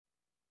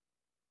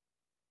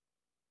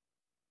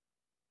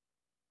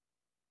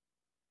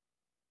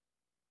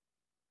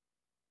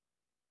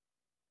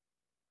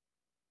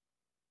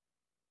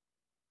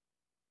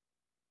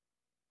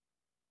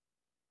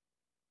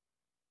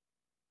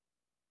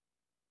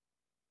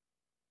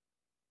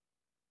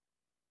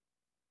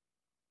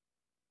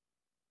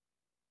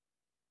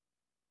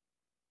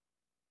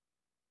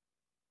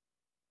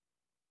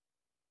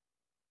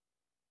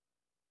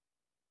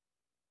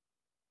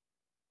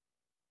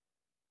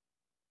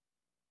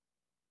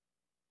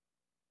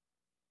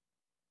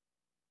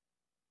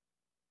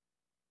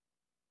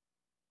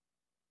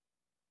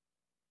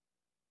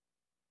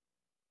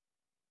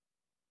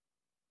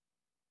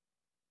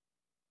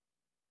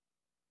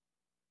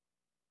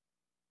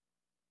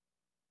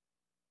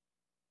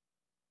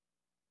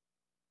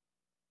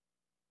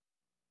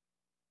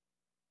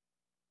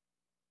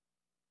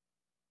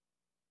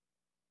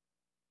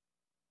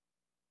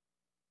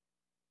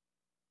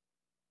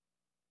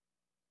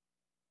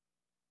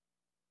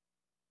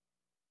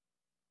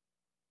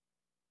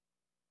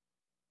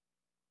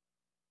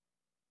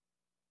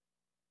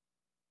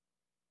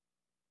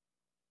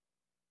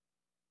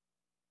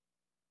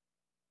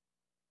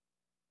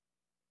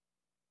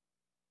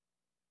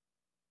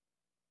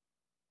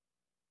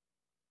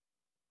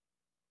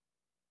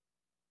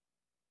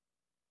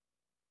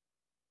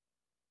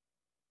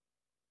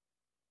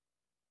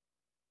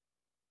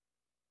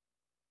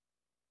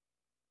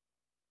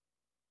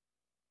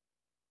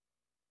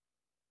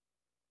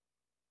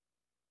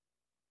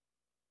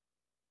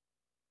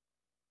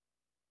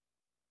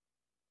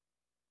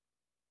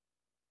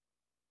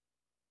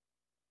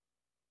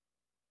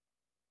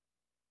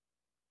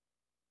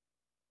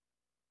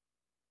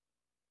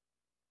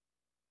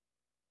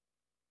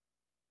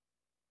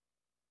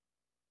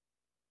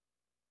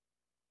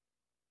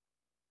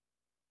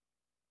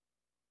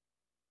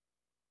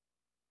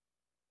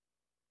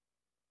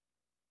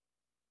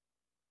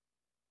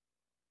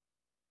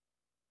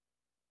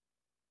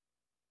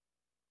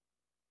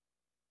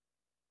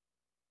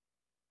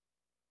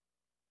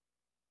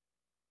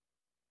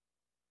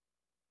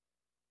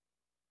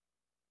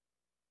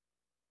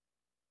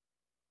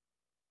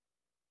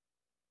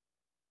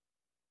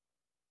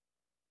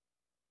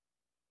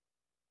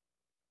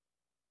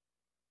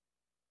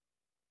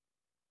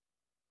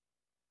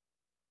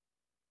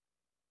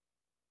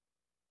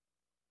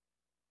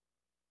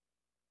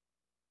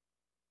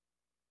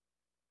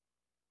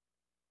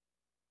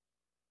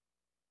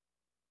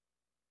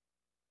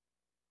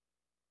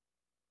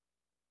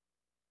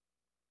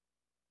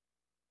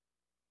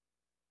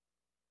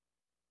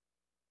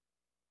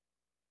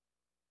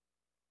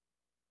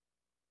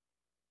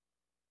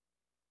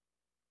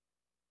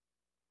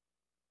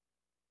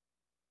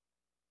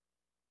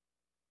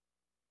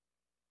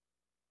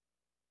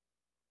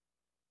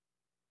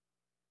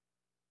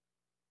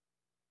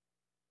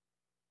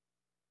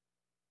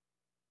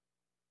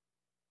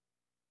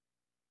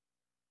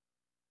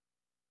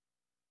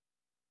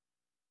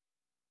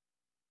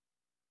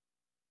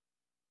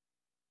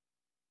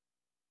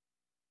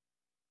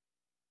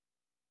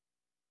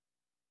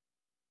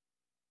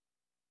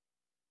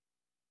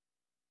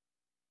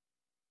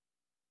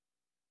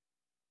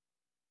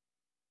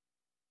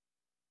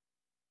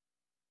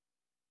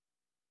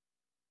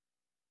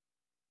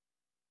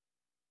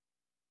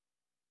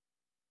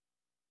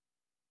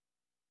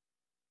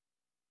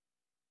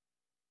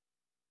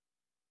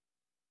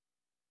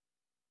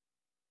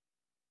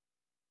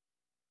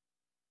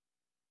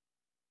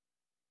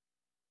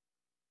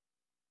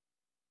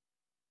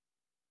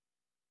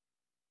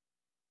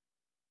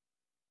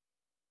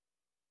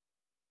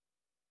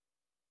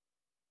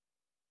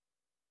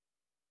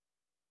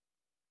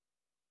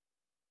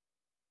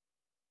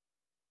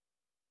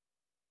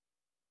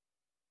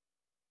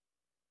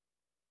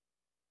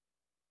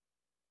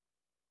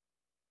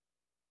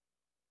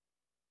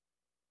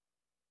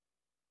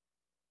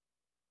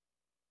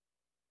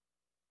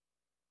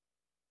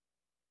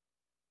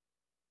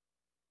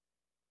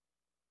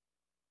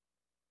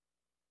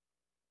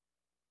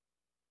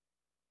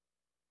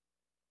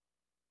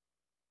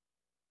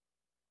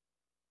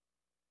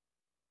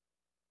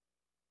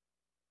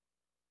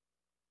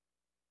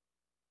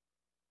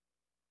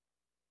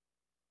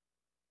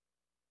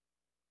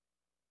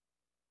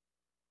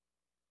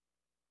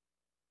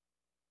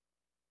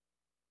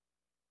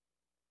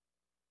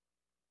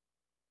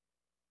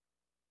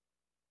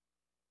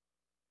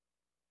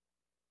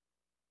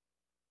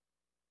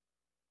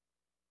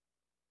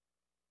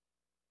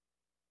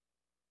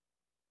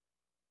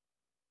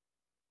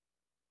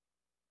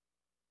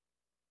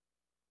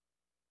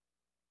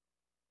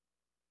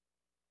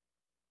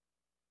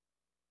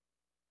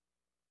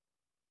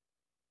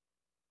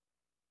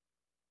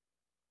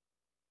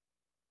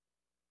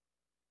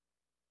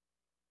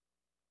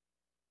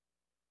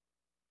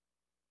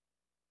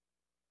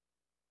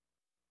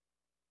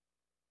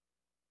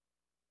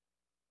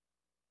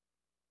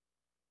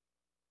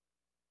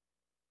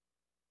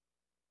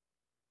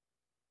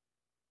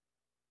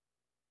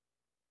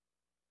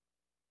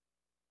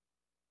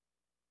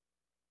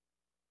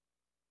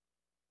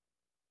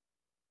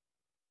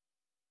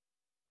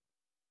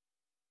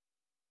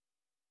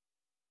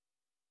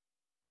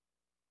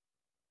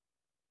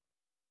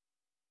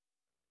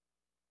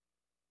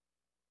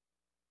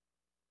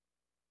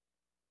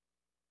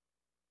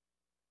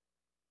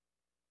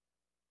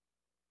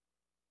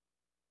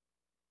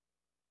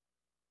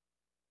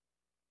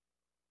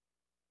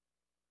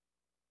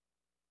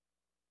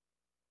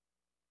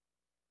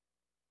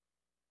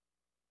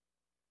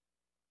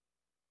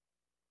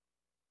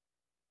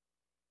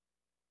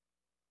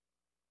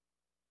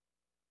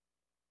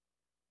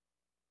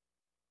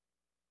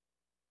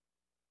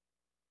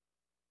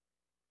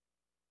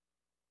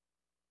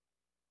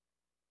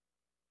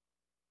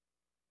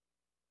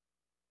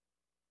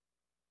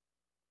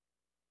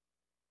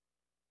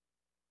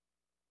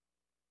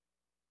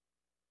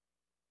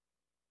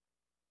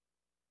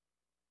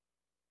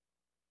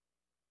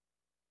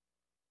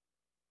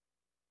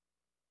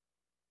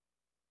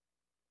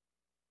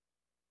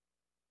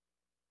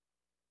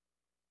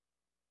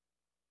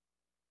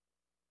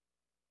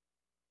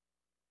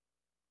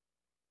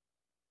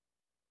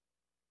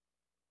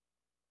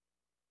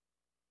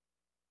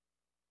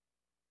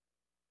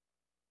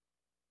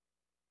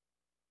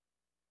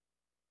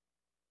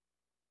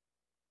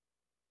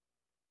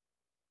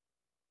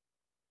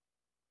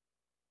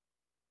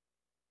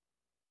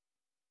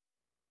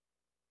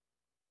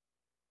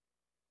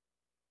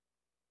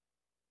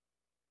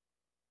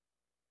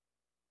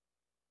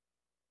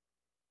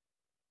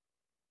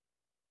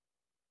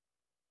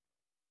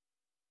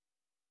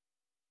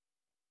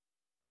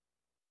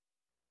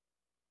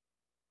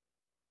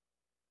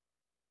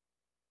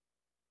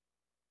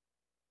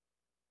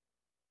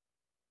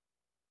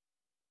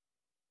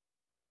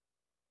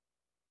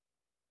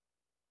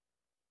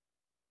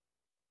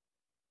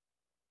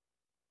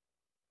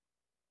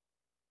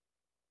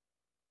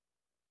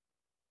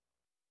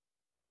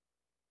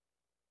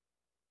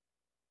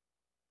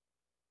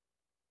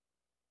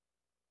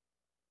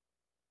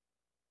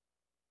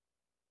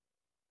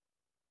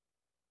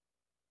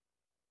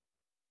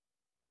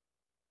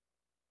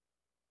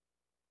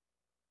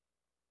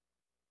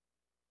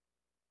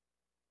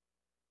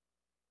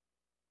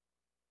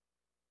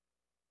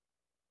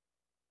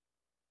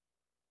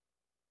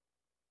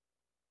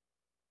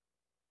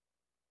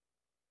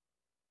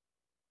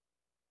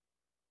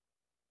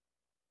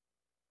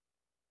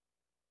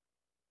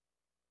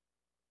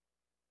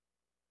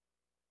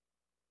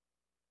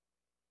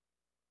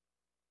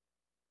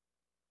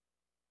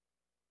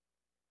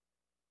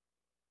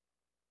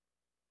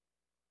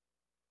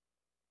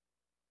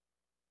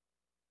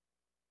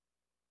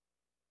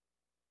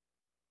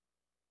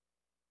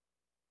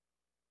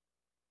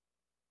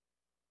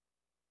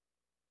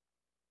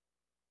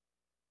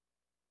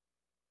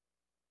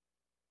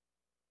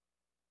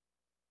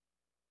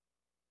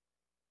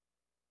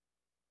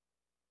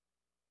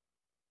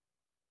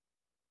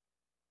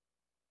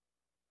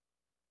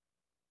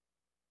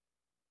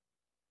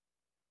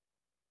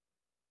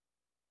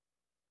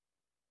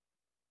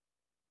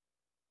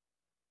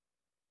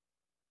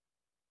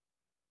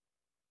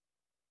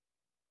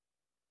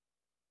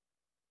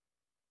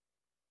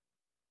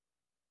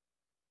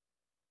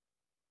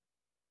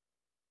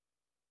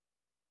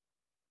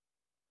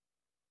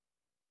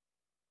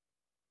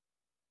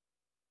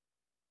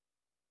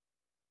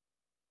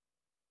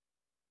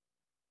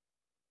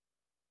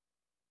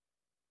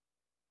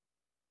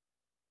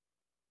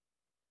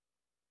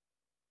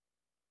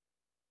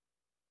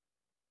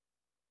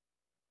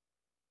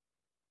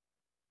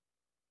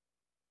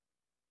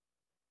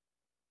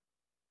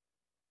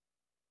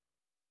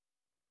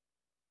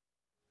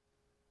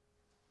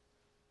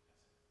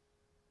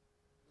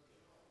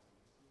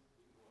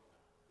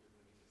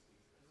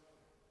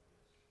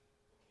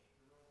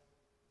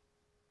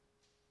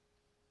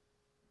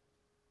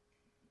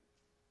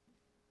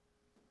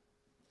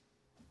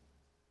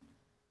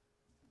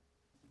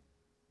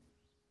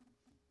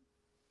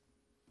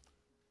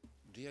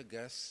Dear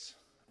guests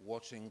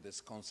watching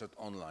this concert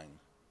online,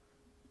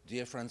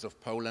 dear friends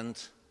of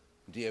Poland,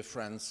 dear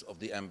friends of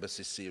the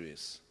Embassy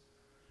series,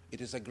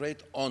 it is a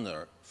great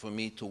honor for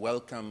me to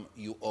welcome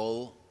you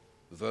all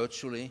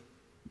virtually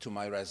to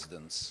my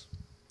residence.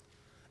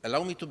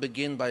 Allow me to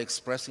begin by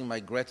expressing my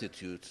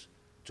gratitude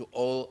to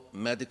all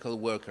medical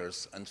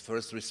workers and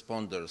first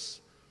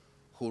responders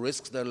who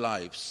risk their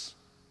lives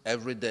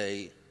every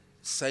day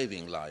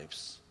saving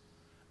lives,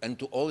 and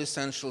to all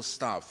essential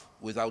staff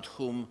without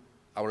whom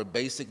our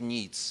basic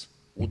needs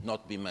would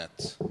not be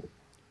met.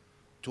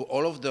 To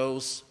all of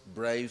those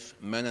brave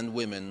men and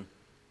women,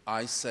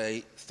 I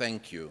say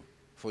thank you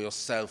for your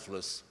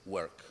selfless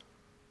work.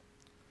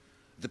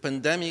 The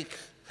pandemic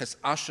has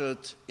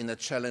ushered in a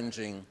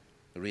challenging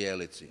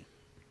reality.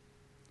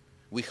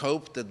 We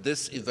hope that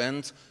this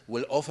event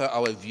will offer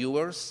our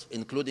viewers,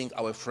 including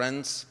our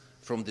friends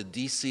from the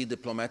DC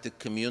diplomatic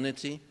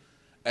community,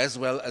 as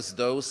well as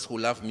those who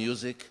love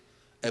music,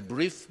 a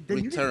brief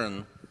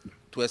return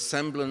to a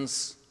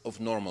semblance of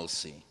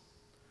normalcy.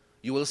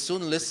 You will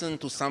soon listen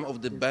to some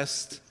of the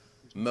best,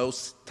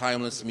 most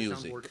timeless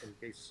music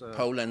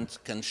Poland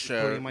can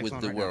share with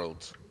the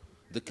world,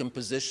 the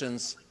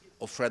compositions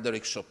of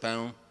Frédéric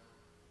Chopin,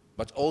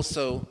 but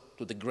also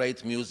to the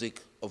great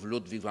music of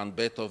Ludwig van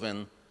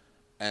Beethoven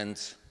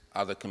and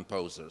other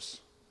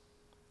composers.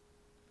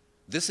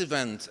 This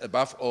event,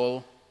 above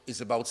all, is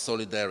about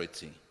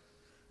solidarity.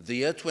 The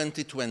year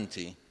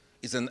 2020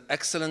 is an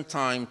excellent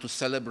time to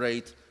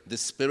celebrate the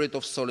spirit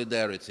of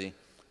solidarity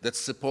that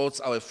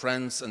supports our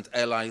friends and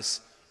allies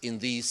in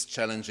these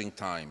challenging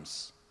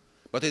times.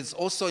 But it's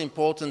also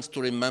important to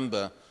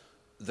remember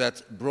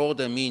that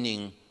broader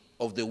meaning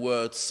of the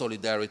word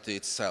solidarity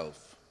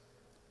itself.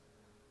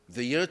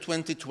 The year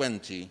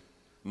 2020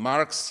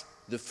 marks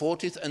the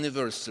 40th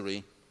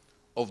anniversary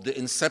of the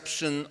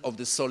inception of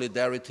the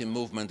Solidarity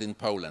movement in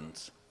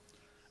Poland,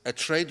 a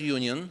trade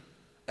union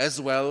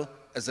as well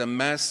as a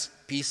mass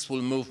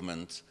peaceful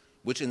movement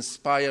which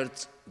inspired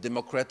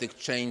democratic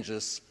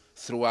changes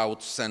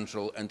throughout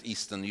Central and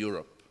Eastern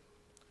Europe.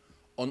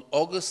 On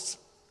August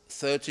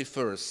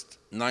 31st,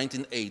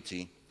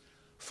 1980,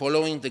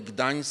 following the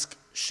Gdańsk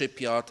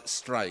shipyard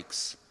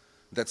strikes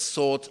that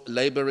sought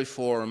labor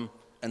reform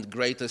and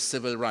greater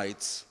civil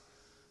rights,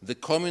 the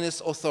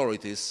communist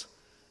authorities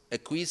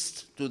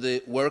acquiesced to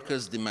the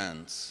workers'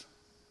 demands.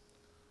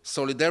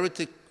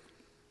 Solidarity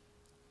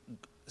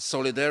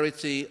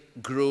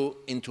grew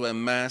into a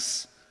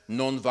mass,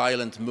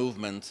 non-violent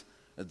movement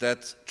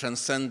that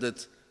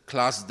transcended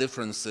class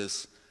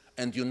differences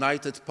and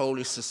united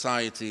Polish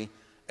society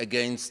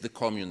against the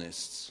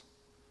communists.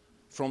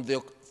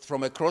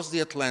 From across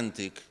the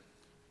Atlantic,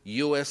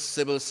 US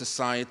civil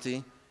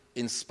society,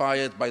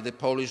 inspired by the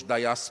Polish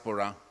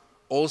diaspora,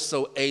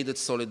 also aided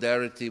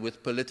solidarity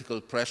with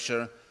political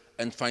pressure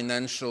and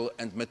financial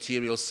and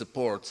material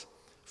support,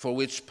 for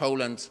which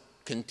Poland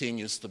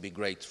continues to be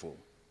grateful.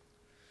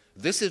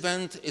 This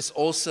event is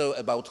also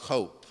about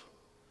hope.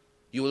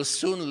 You will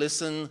soon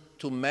listen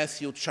to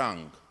Mathew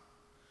Chang,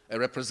 a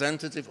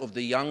representative of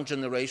the young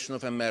generation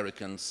of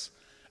Americans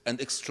and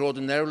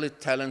extraordinarily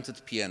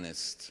talented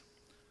pianist.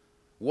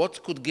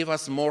 What could give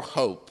us more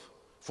hope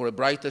for a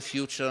brighter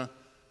future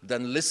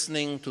than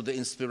listening to the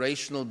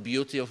inspirational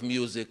beauty of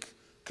music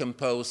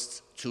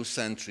composed 2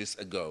 centuries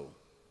ago?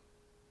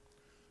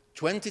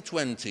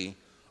 2020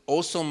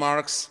 also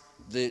marks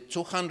the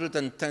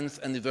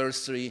 210th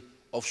anniversary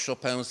of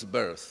Chopin's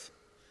birth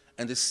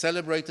and is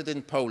celebrated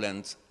in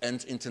Poland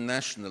and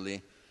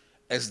internationally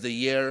as the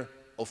year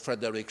of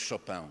Frédéric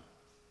Chopin.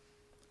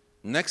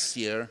 Next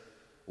year,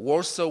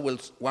 Warsaw will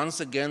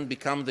once again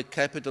become the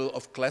capital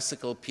of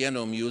classical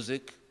piano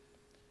music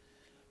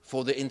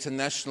for the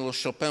International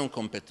Chopin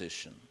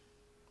competition.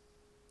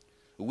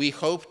 We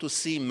hope to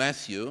see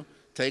Mathew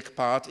take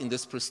part in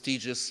this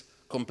prestigious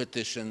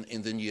competition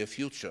in the near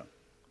future.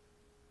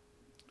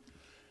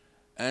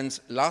 And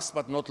last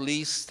but not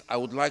least, I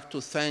would like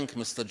to thank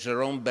Mr.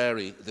 Jerome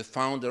Barry, the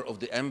founder of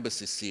the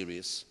Embassy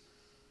series,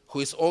 who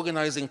is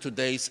organizing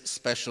today's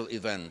special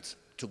event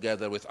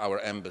together with our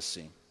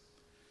embassy.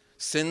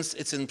 Since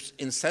its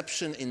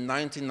inception in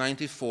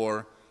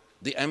 1994,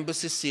 the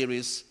Embassy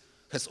series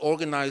has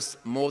organized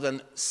more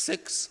than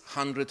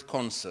 600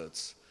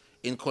 concerts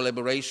in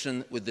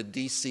collaboration with the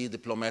DC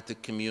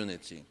diplomatic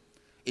community,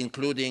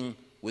 including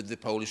with the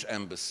Polish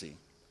embassy.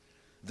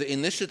 The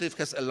initiative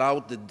has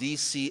allowed the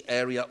DC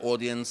area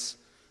audience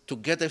to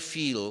get a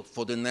feel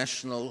for the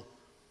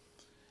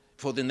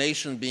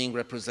nation being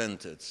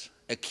represented,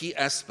 a key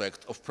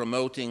aspect of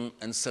promoting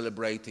and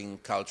celebrating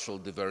cultural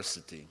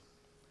diversity.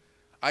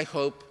 I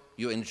hope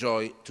you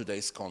enjoy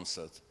today's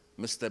concert.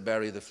 Mr.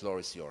 Barry, the floor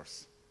is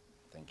yours.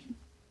 Thank you.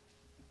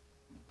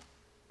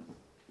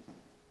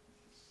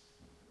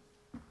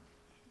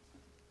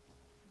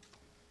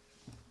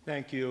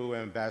 Thank you,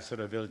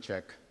 Ambassador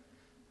Wilczek.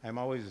 I'm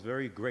always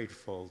very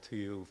grateful to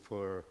you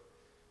for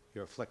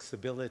your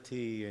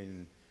flexibility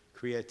and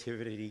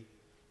creativity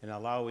in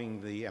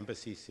allowing the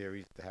Embassy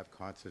series to have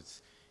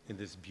concerts in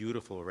this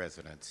beautiful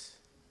residence.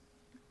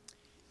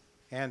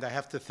 And I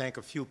have to thank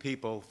a few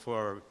people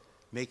for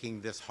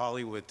making this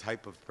Hollywood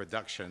type of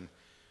production,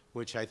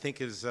 which I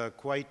think is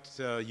quite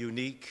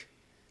unique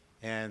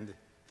and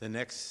the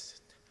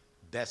next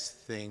best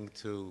thing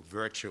to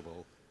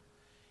virtual.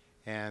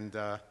 And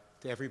to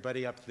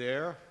everybody up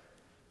there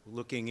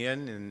looking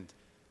in, and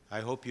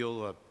I hope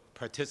you'll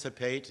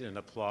participate in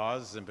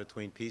applause in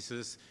between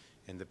pieces,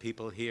 and the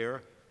people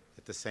here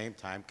at the same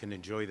time can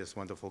enjoy this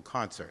wonderful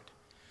concert.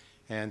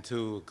 And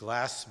to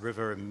Glass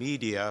River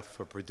Media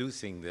for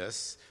producing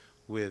this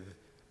with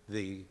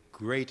the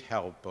great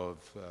help of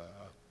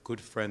a good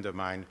friend of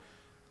mine,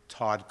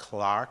 Todd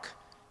Clark,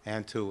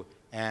 and to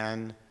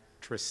Ann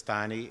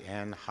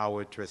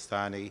Howard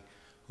Tristani,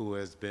 who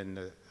has been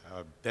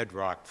a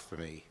bedrock for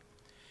me.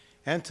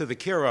 And to the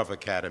Kirov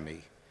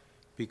Academy,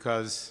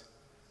 because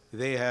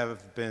they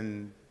have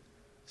been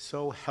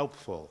so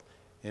helpful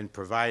in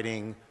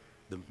providing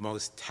the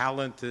most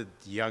talented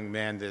young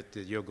man that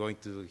you're going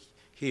to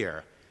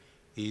hear.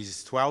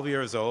 He's 12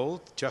 years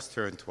old, just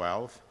turned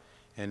 12,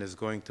 and is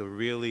going to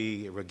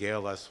really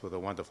regale us with a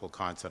wonderful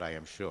concert, I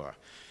am sure.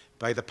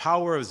 By the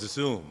power of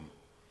Zoom,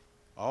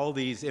 all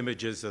these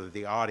images of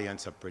the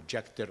audience are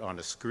projected on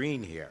a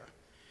screen here,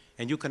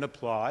 and you can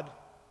applaud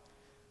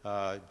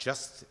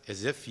just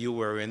as if you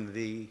were in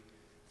the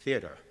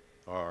theater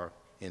or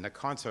in a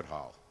concert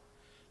hall.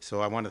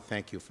 So I want to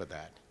thank you for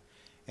that.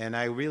 And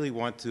I really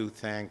want to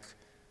thank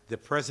the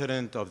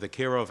president of the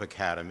Kirov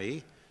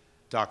Academy,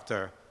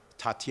 Dr.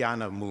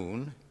 Tatiana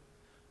Moon,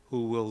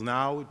 who will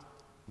now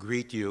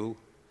greet you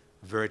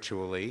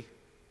virtually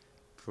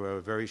for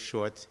a very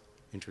short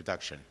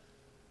introduction.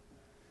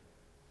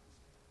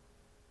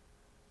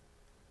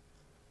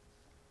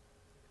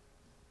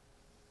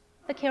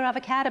 The Kirov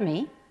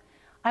Academy,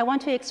 I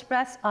want to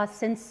express our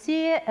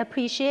sincere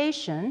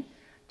appreciation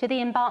to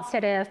the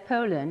Ambassador of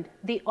Poland,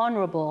 the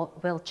Honorable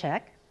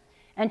Wilczek,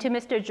 and to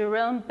Mr.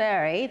 Jerome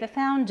Berry, the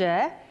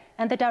founder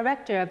and the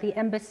director of the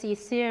Embassy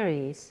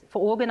Series,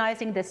 for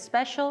organizing this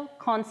special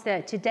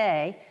concert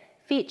today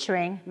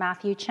featuring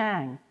Mathew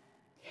Chang.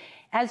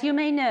 As you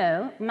may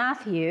know,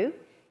 Mathew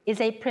is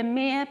a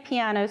premier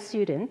piano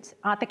student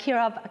at the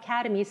Kirov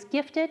Academy's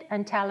Gifted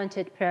and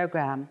Talented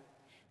program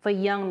for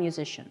young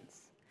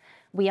musicians.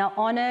 We are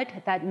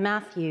honored that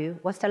Mathew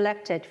was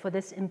selected for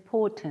this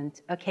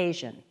important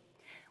occasion.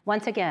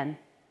 Once again,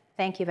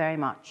 thank you very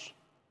much.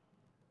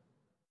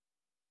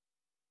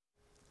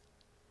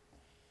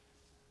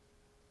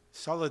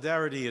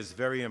 Solidarity is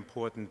very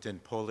important in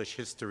Polish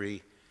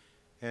history,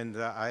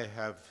 and I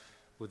have,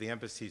 with the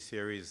Embassy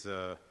Series,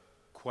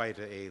 quite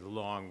a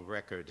long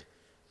record.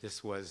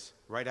 This was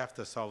right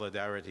after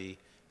Solidarity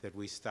that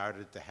we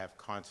started to have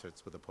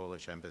concerts with the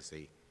Polish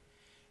Embassy.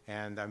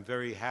 And I'm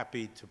very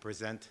happy to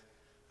present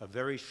a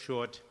very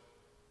short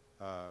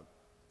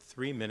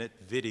 3-minute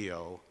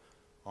video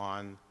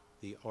on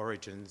the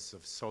origins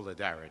of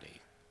Solidarity.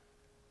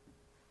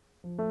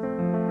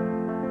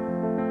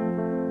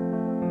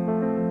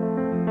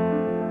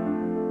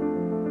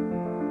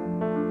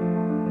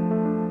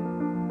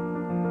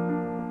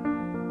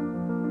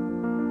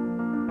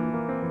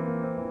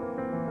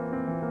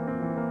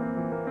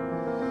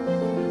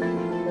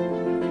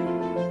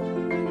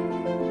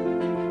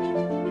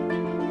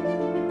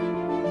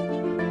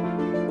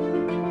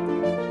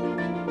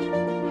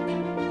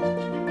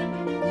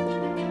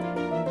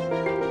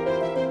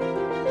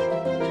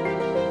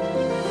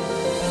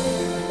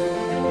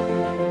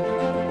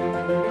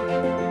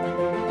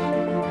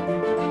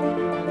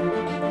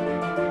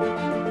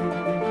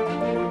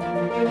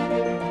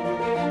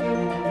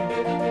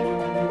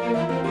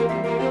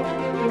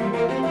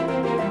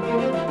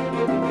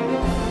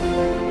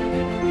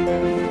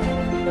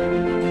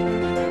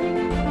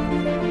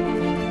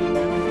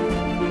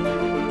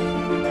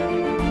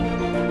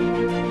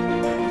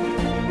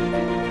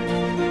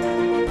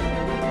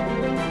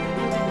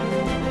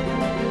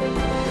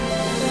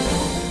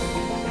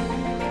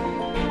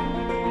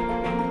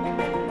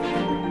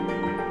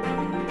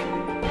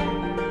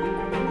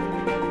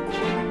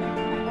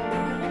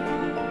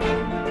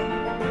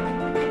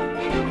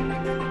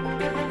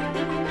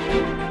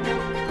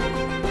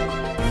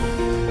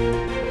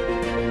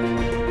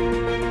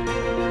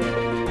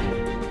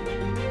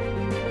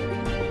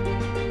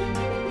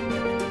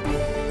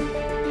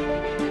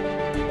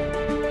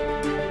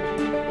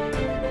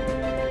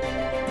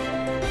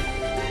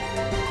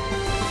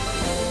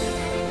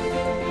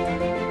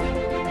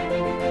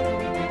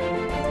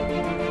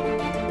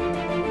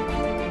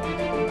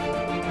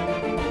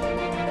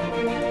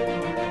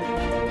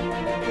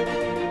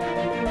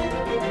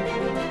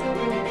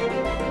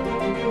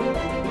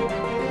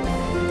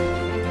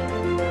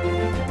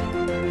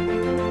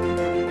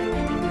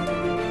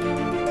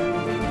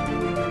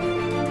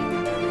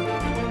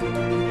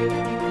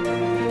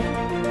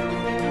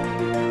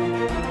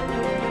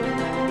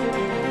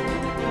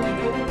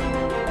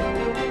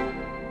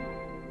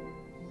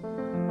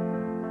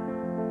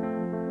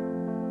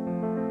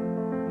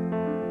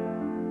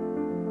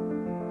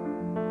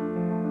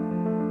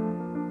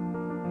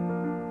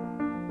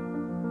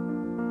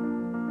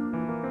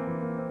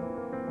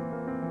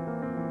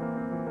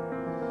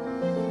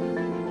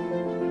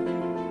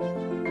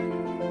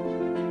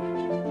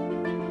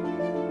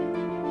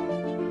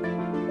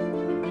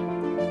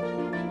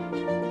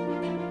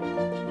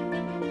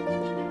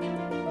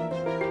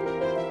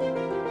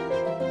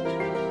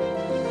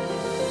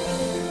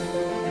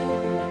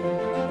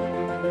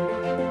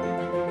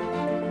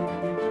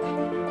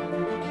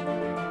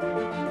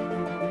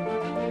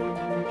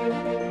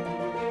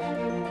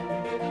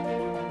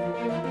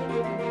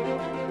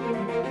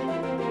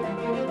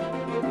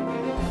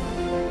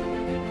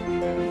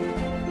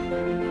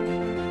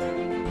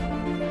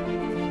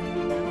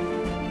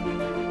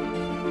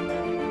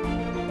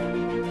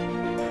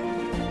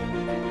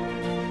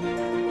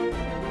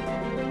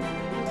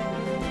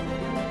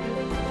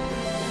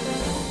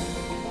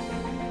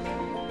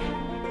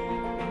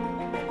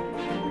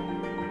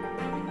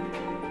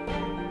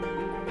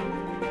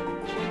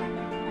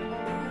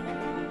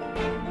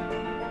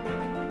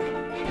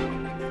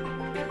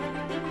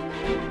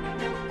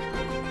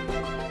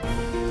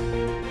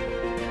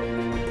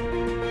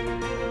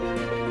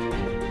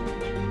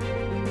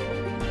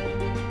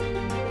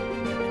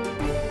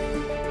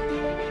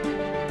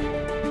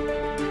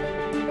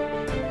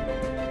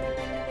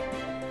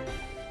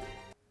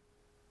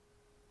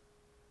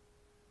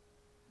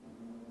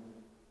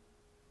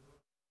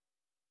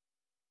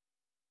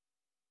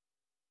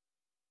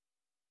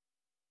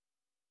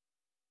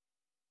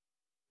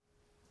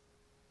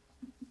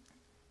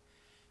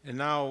 And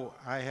now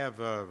I have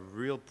a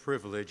real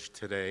privilege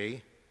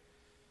today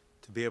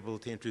to be able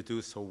to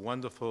introduce a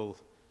wonderful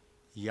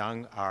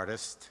young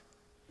artist.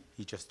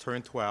 He just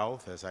turned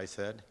 12, as I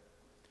said.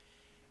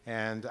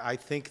 And I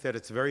think that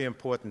it's very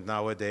important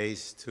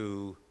nowadays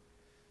to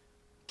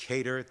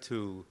cater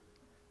to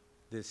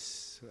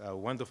this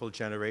wonderful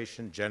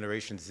generation,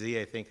 Generation Z,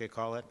 I think they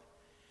call it,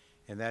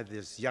 and that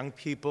is young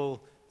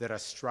people that are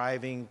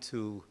striving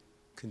to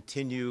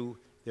continue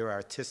their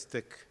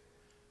artistic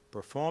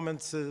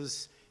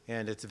performances,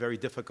 and it's very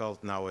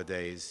difficult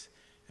nowadays.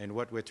 And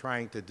what we're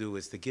trying to do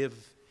is to give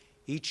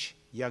each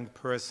young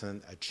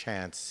person a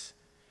chance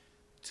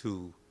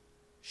to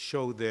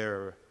show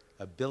their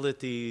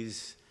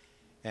abilities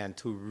and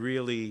to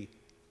really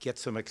get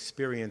some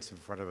experience in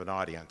front of an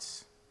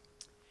audience.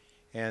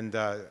 And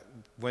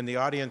when the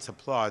audience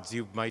applauds,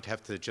 you might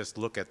have to just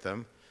look at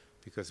them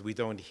because we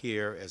don't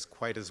hear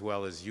quite as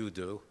well as you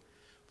do,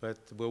 but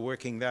we're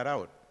working that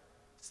out.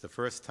 It's the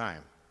first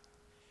time.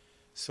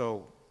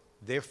 So,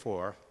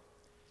 therefore,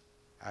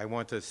 I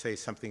want to say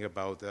something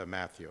about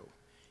Mathew.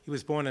 He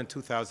was born in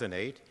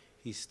 2008.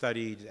 He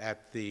studied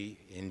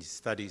and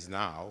studies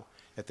now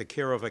at the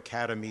Care of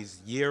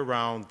Academy's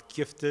year-round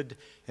gifted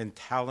and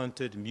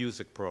talented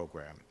music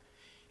program.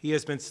 He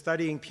has been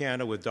studying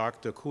piano with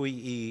Dr.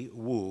 Kui-E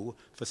Wu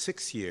for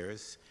 6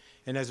 years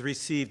and has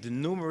received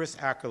numerous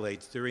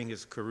accolades during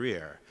his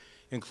career,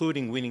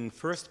 including winning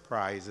first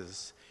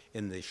prizes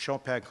in the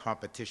Chopin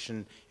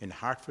competition in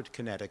Hartford,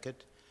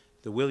 Connecticut,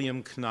 the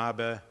William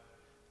Knabe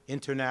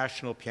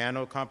International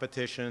Piano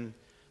Competition,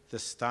 the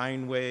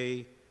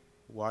Steinway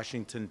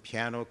Washington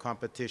Piano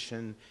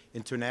Competition,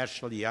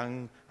 International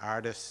Young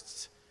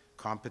Artists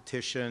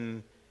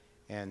Competition,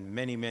 and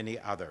many, many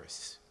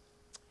others.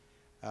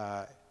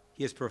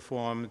 He has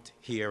performed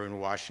here in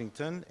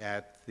Washington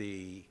at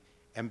the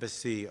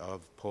Embassy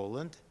of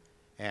Poland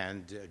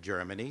and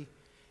Germany,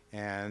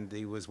 and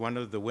he was one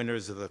of the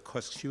winners of the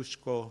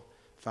Kosciuszko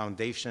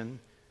Foundation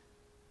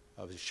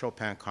of the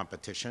Chopin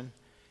competition.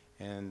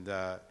 And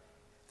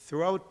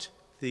throughout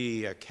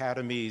the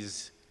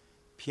Academy's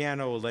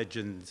Piano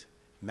Legend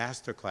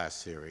Masterclass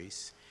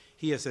series,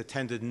 he has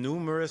attended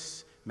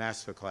numerous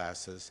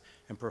masterclasses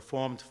and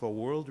performed for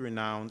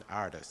world-renowned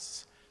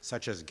artists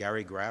such as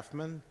Gary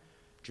Graffman,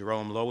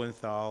 Jerome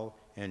Lowenthal,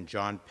 and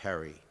John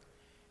Perry.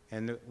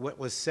 And what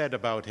was said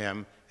about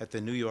him at the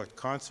New York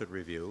Concert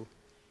Review,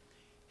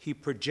 he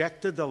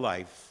projected the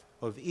life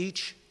of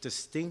each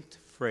distinct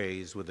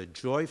phrase with a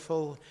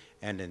joyful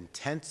and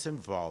intense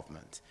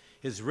involvement.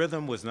 His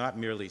rhythm was not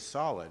merely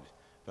solid,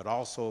 but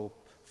also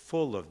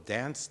full of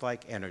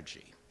dance-like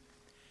energy.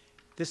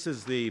 This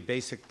is the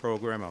basic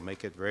program. I'll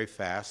make it very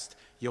fast.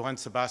 Johann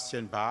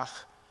Sebastian Bach,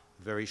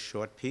 a very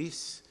short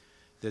piece.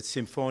 The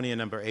Symphonia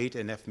No. 8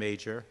 in F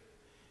major,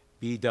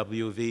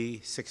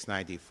 BWV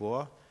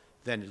 694.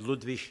 Then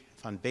Ludwig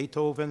van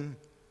Beethoven,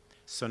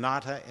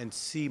 Sonata in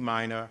C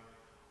minor,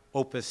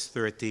 Opus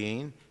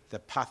 13, the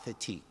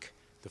Pathétique,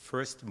 the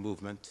first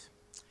movement.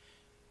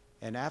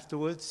 And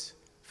afterwards,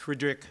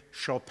 Frédéric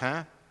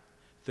Chopin,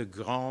 the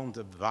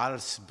Grande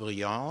Valse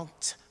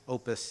Brillante,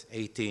 Opus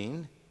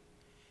 18,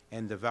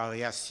 and the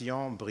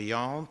Variation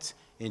Brillante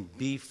in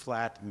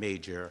B-flat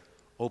major,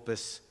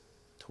 Opus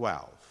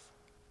 12.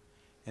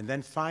 And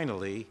then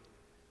finally,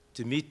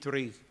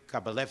 Dmitri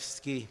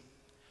Kabalevsky,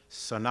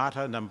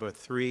 Sonata No.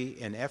 3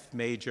 in F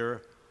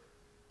major,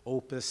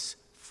 Opus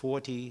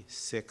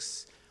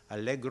 46,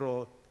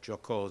 Allegro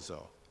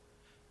Giocoso.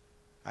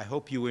 I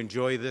hope you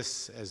enjoy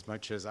this as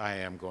much as I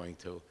am going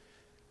to.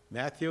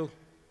 Mathew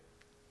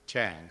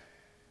Chang.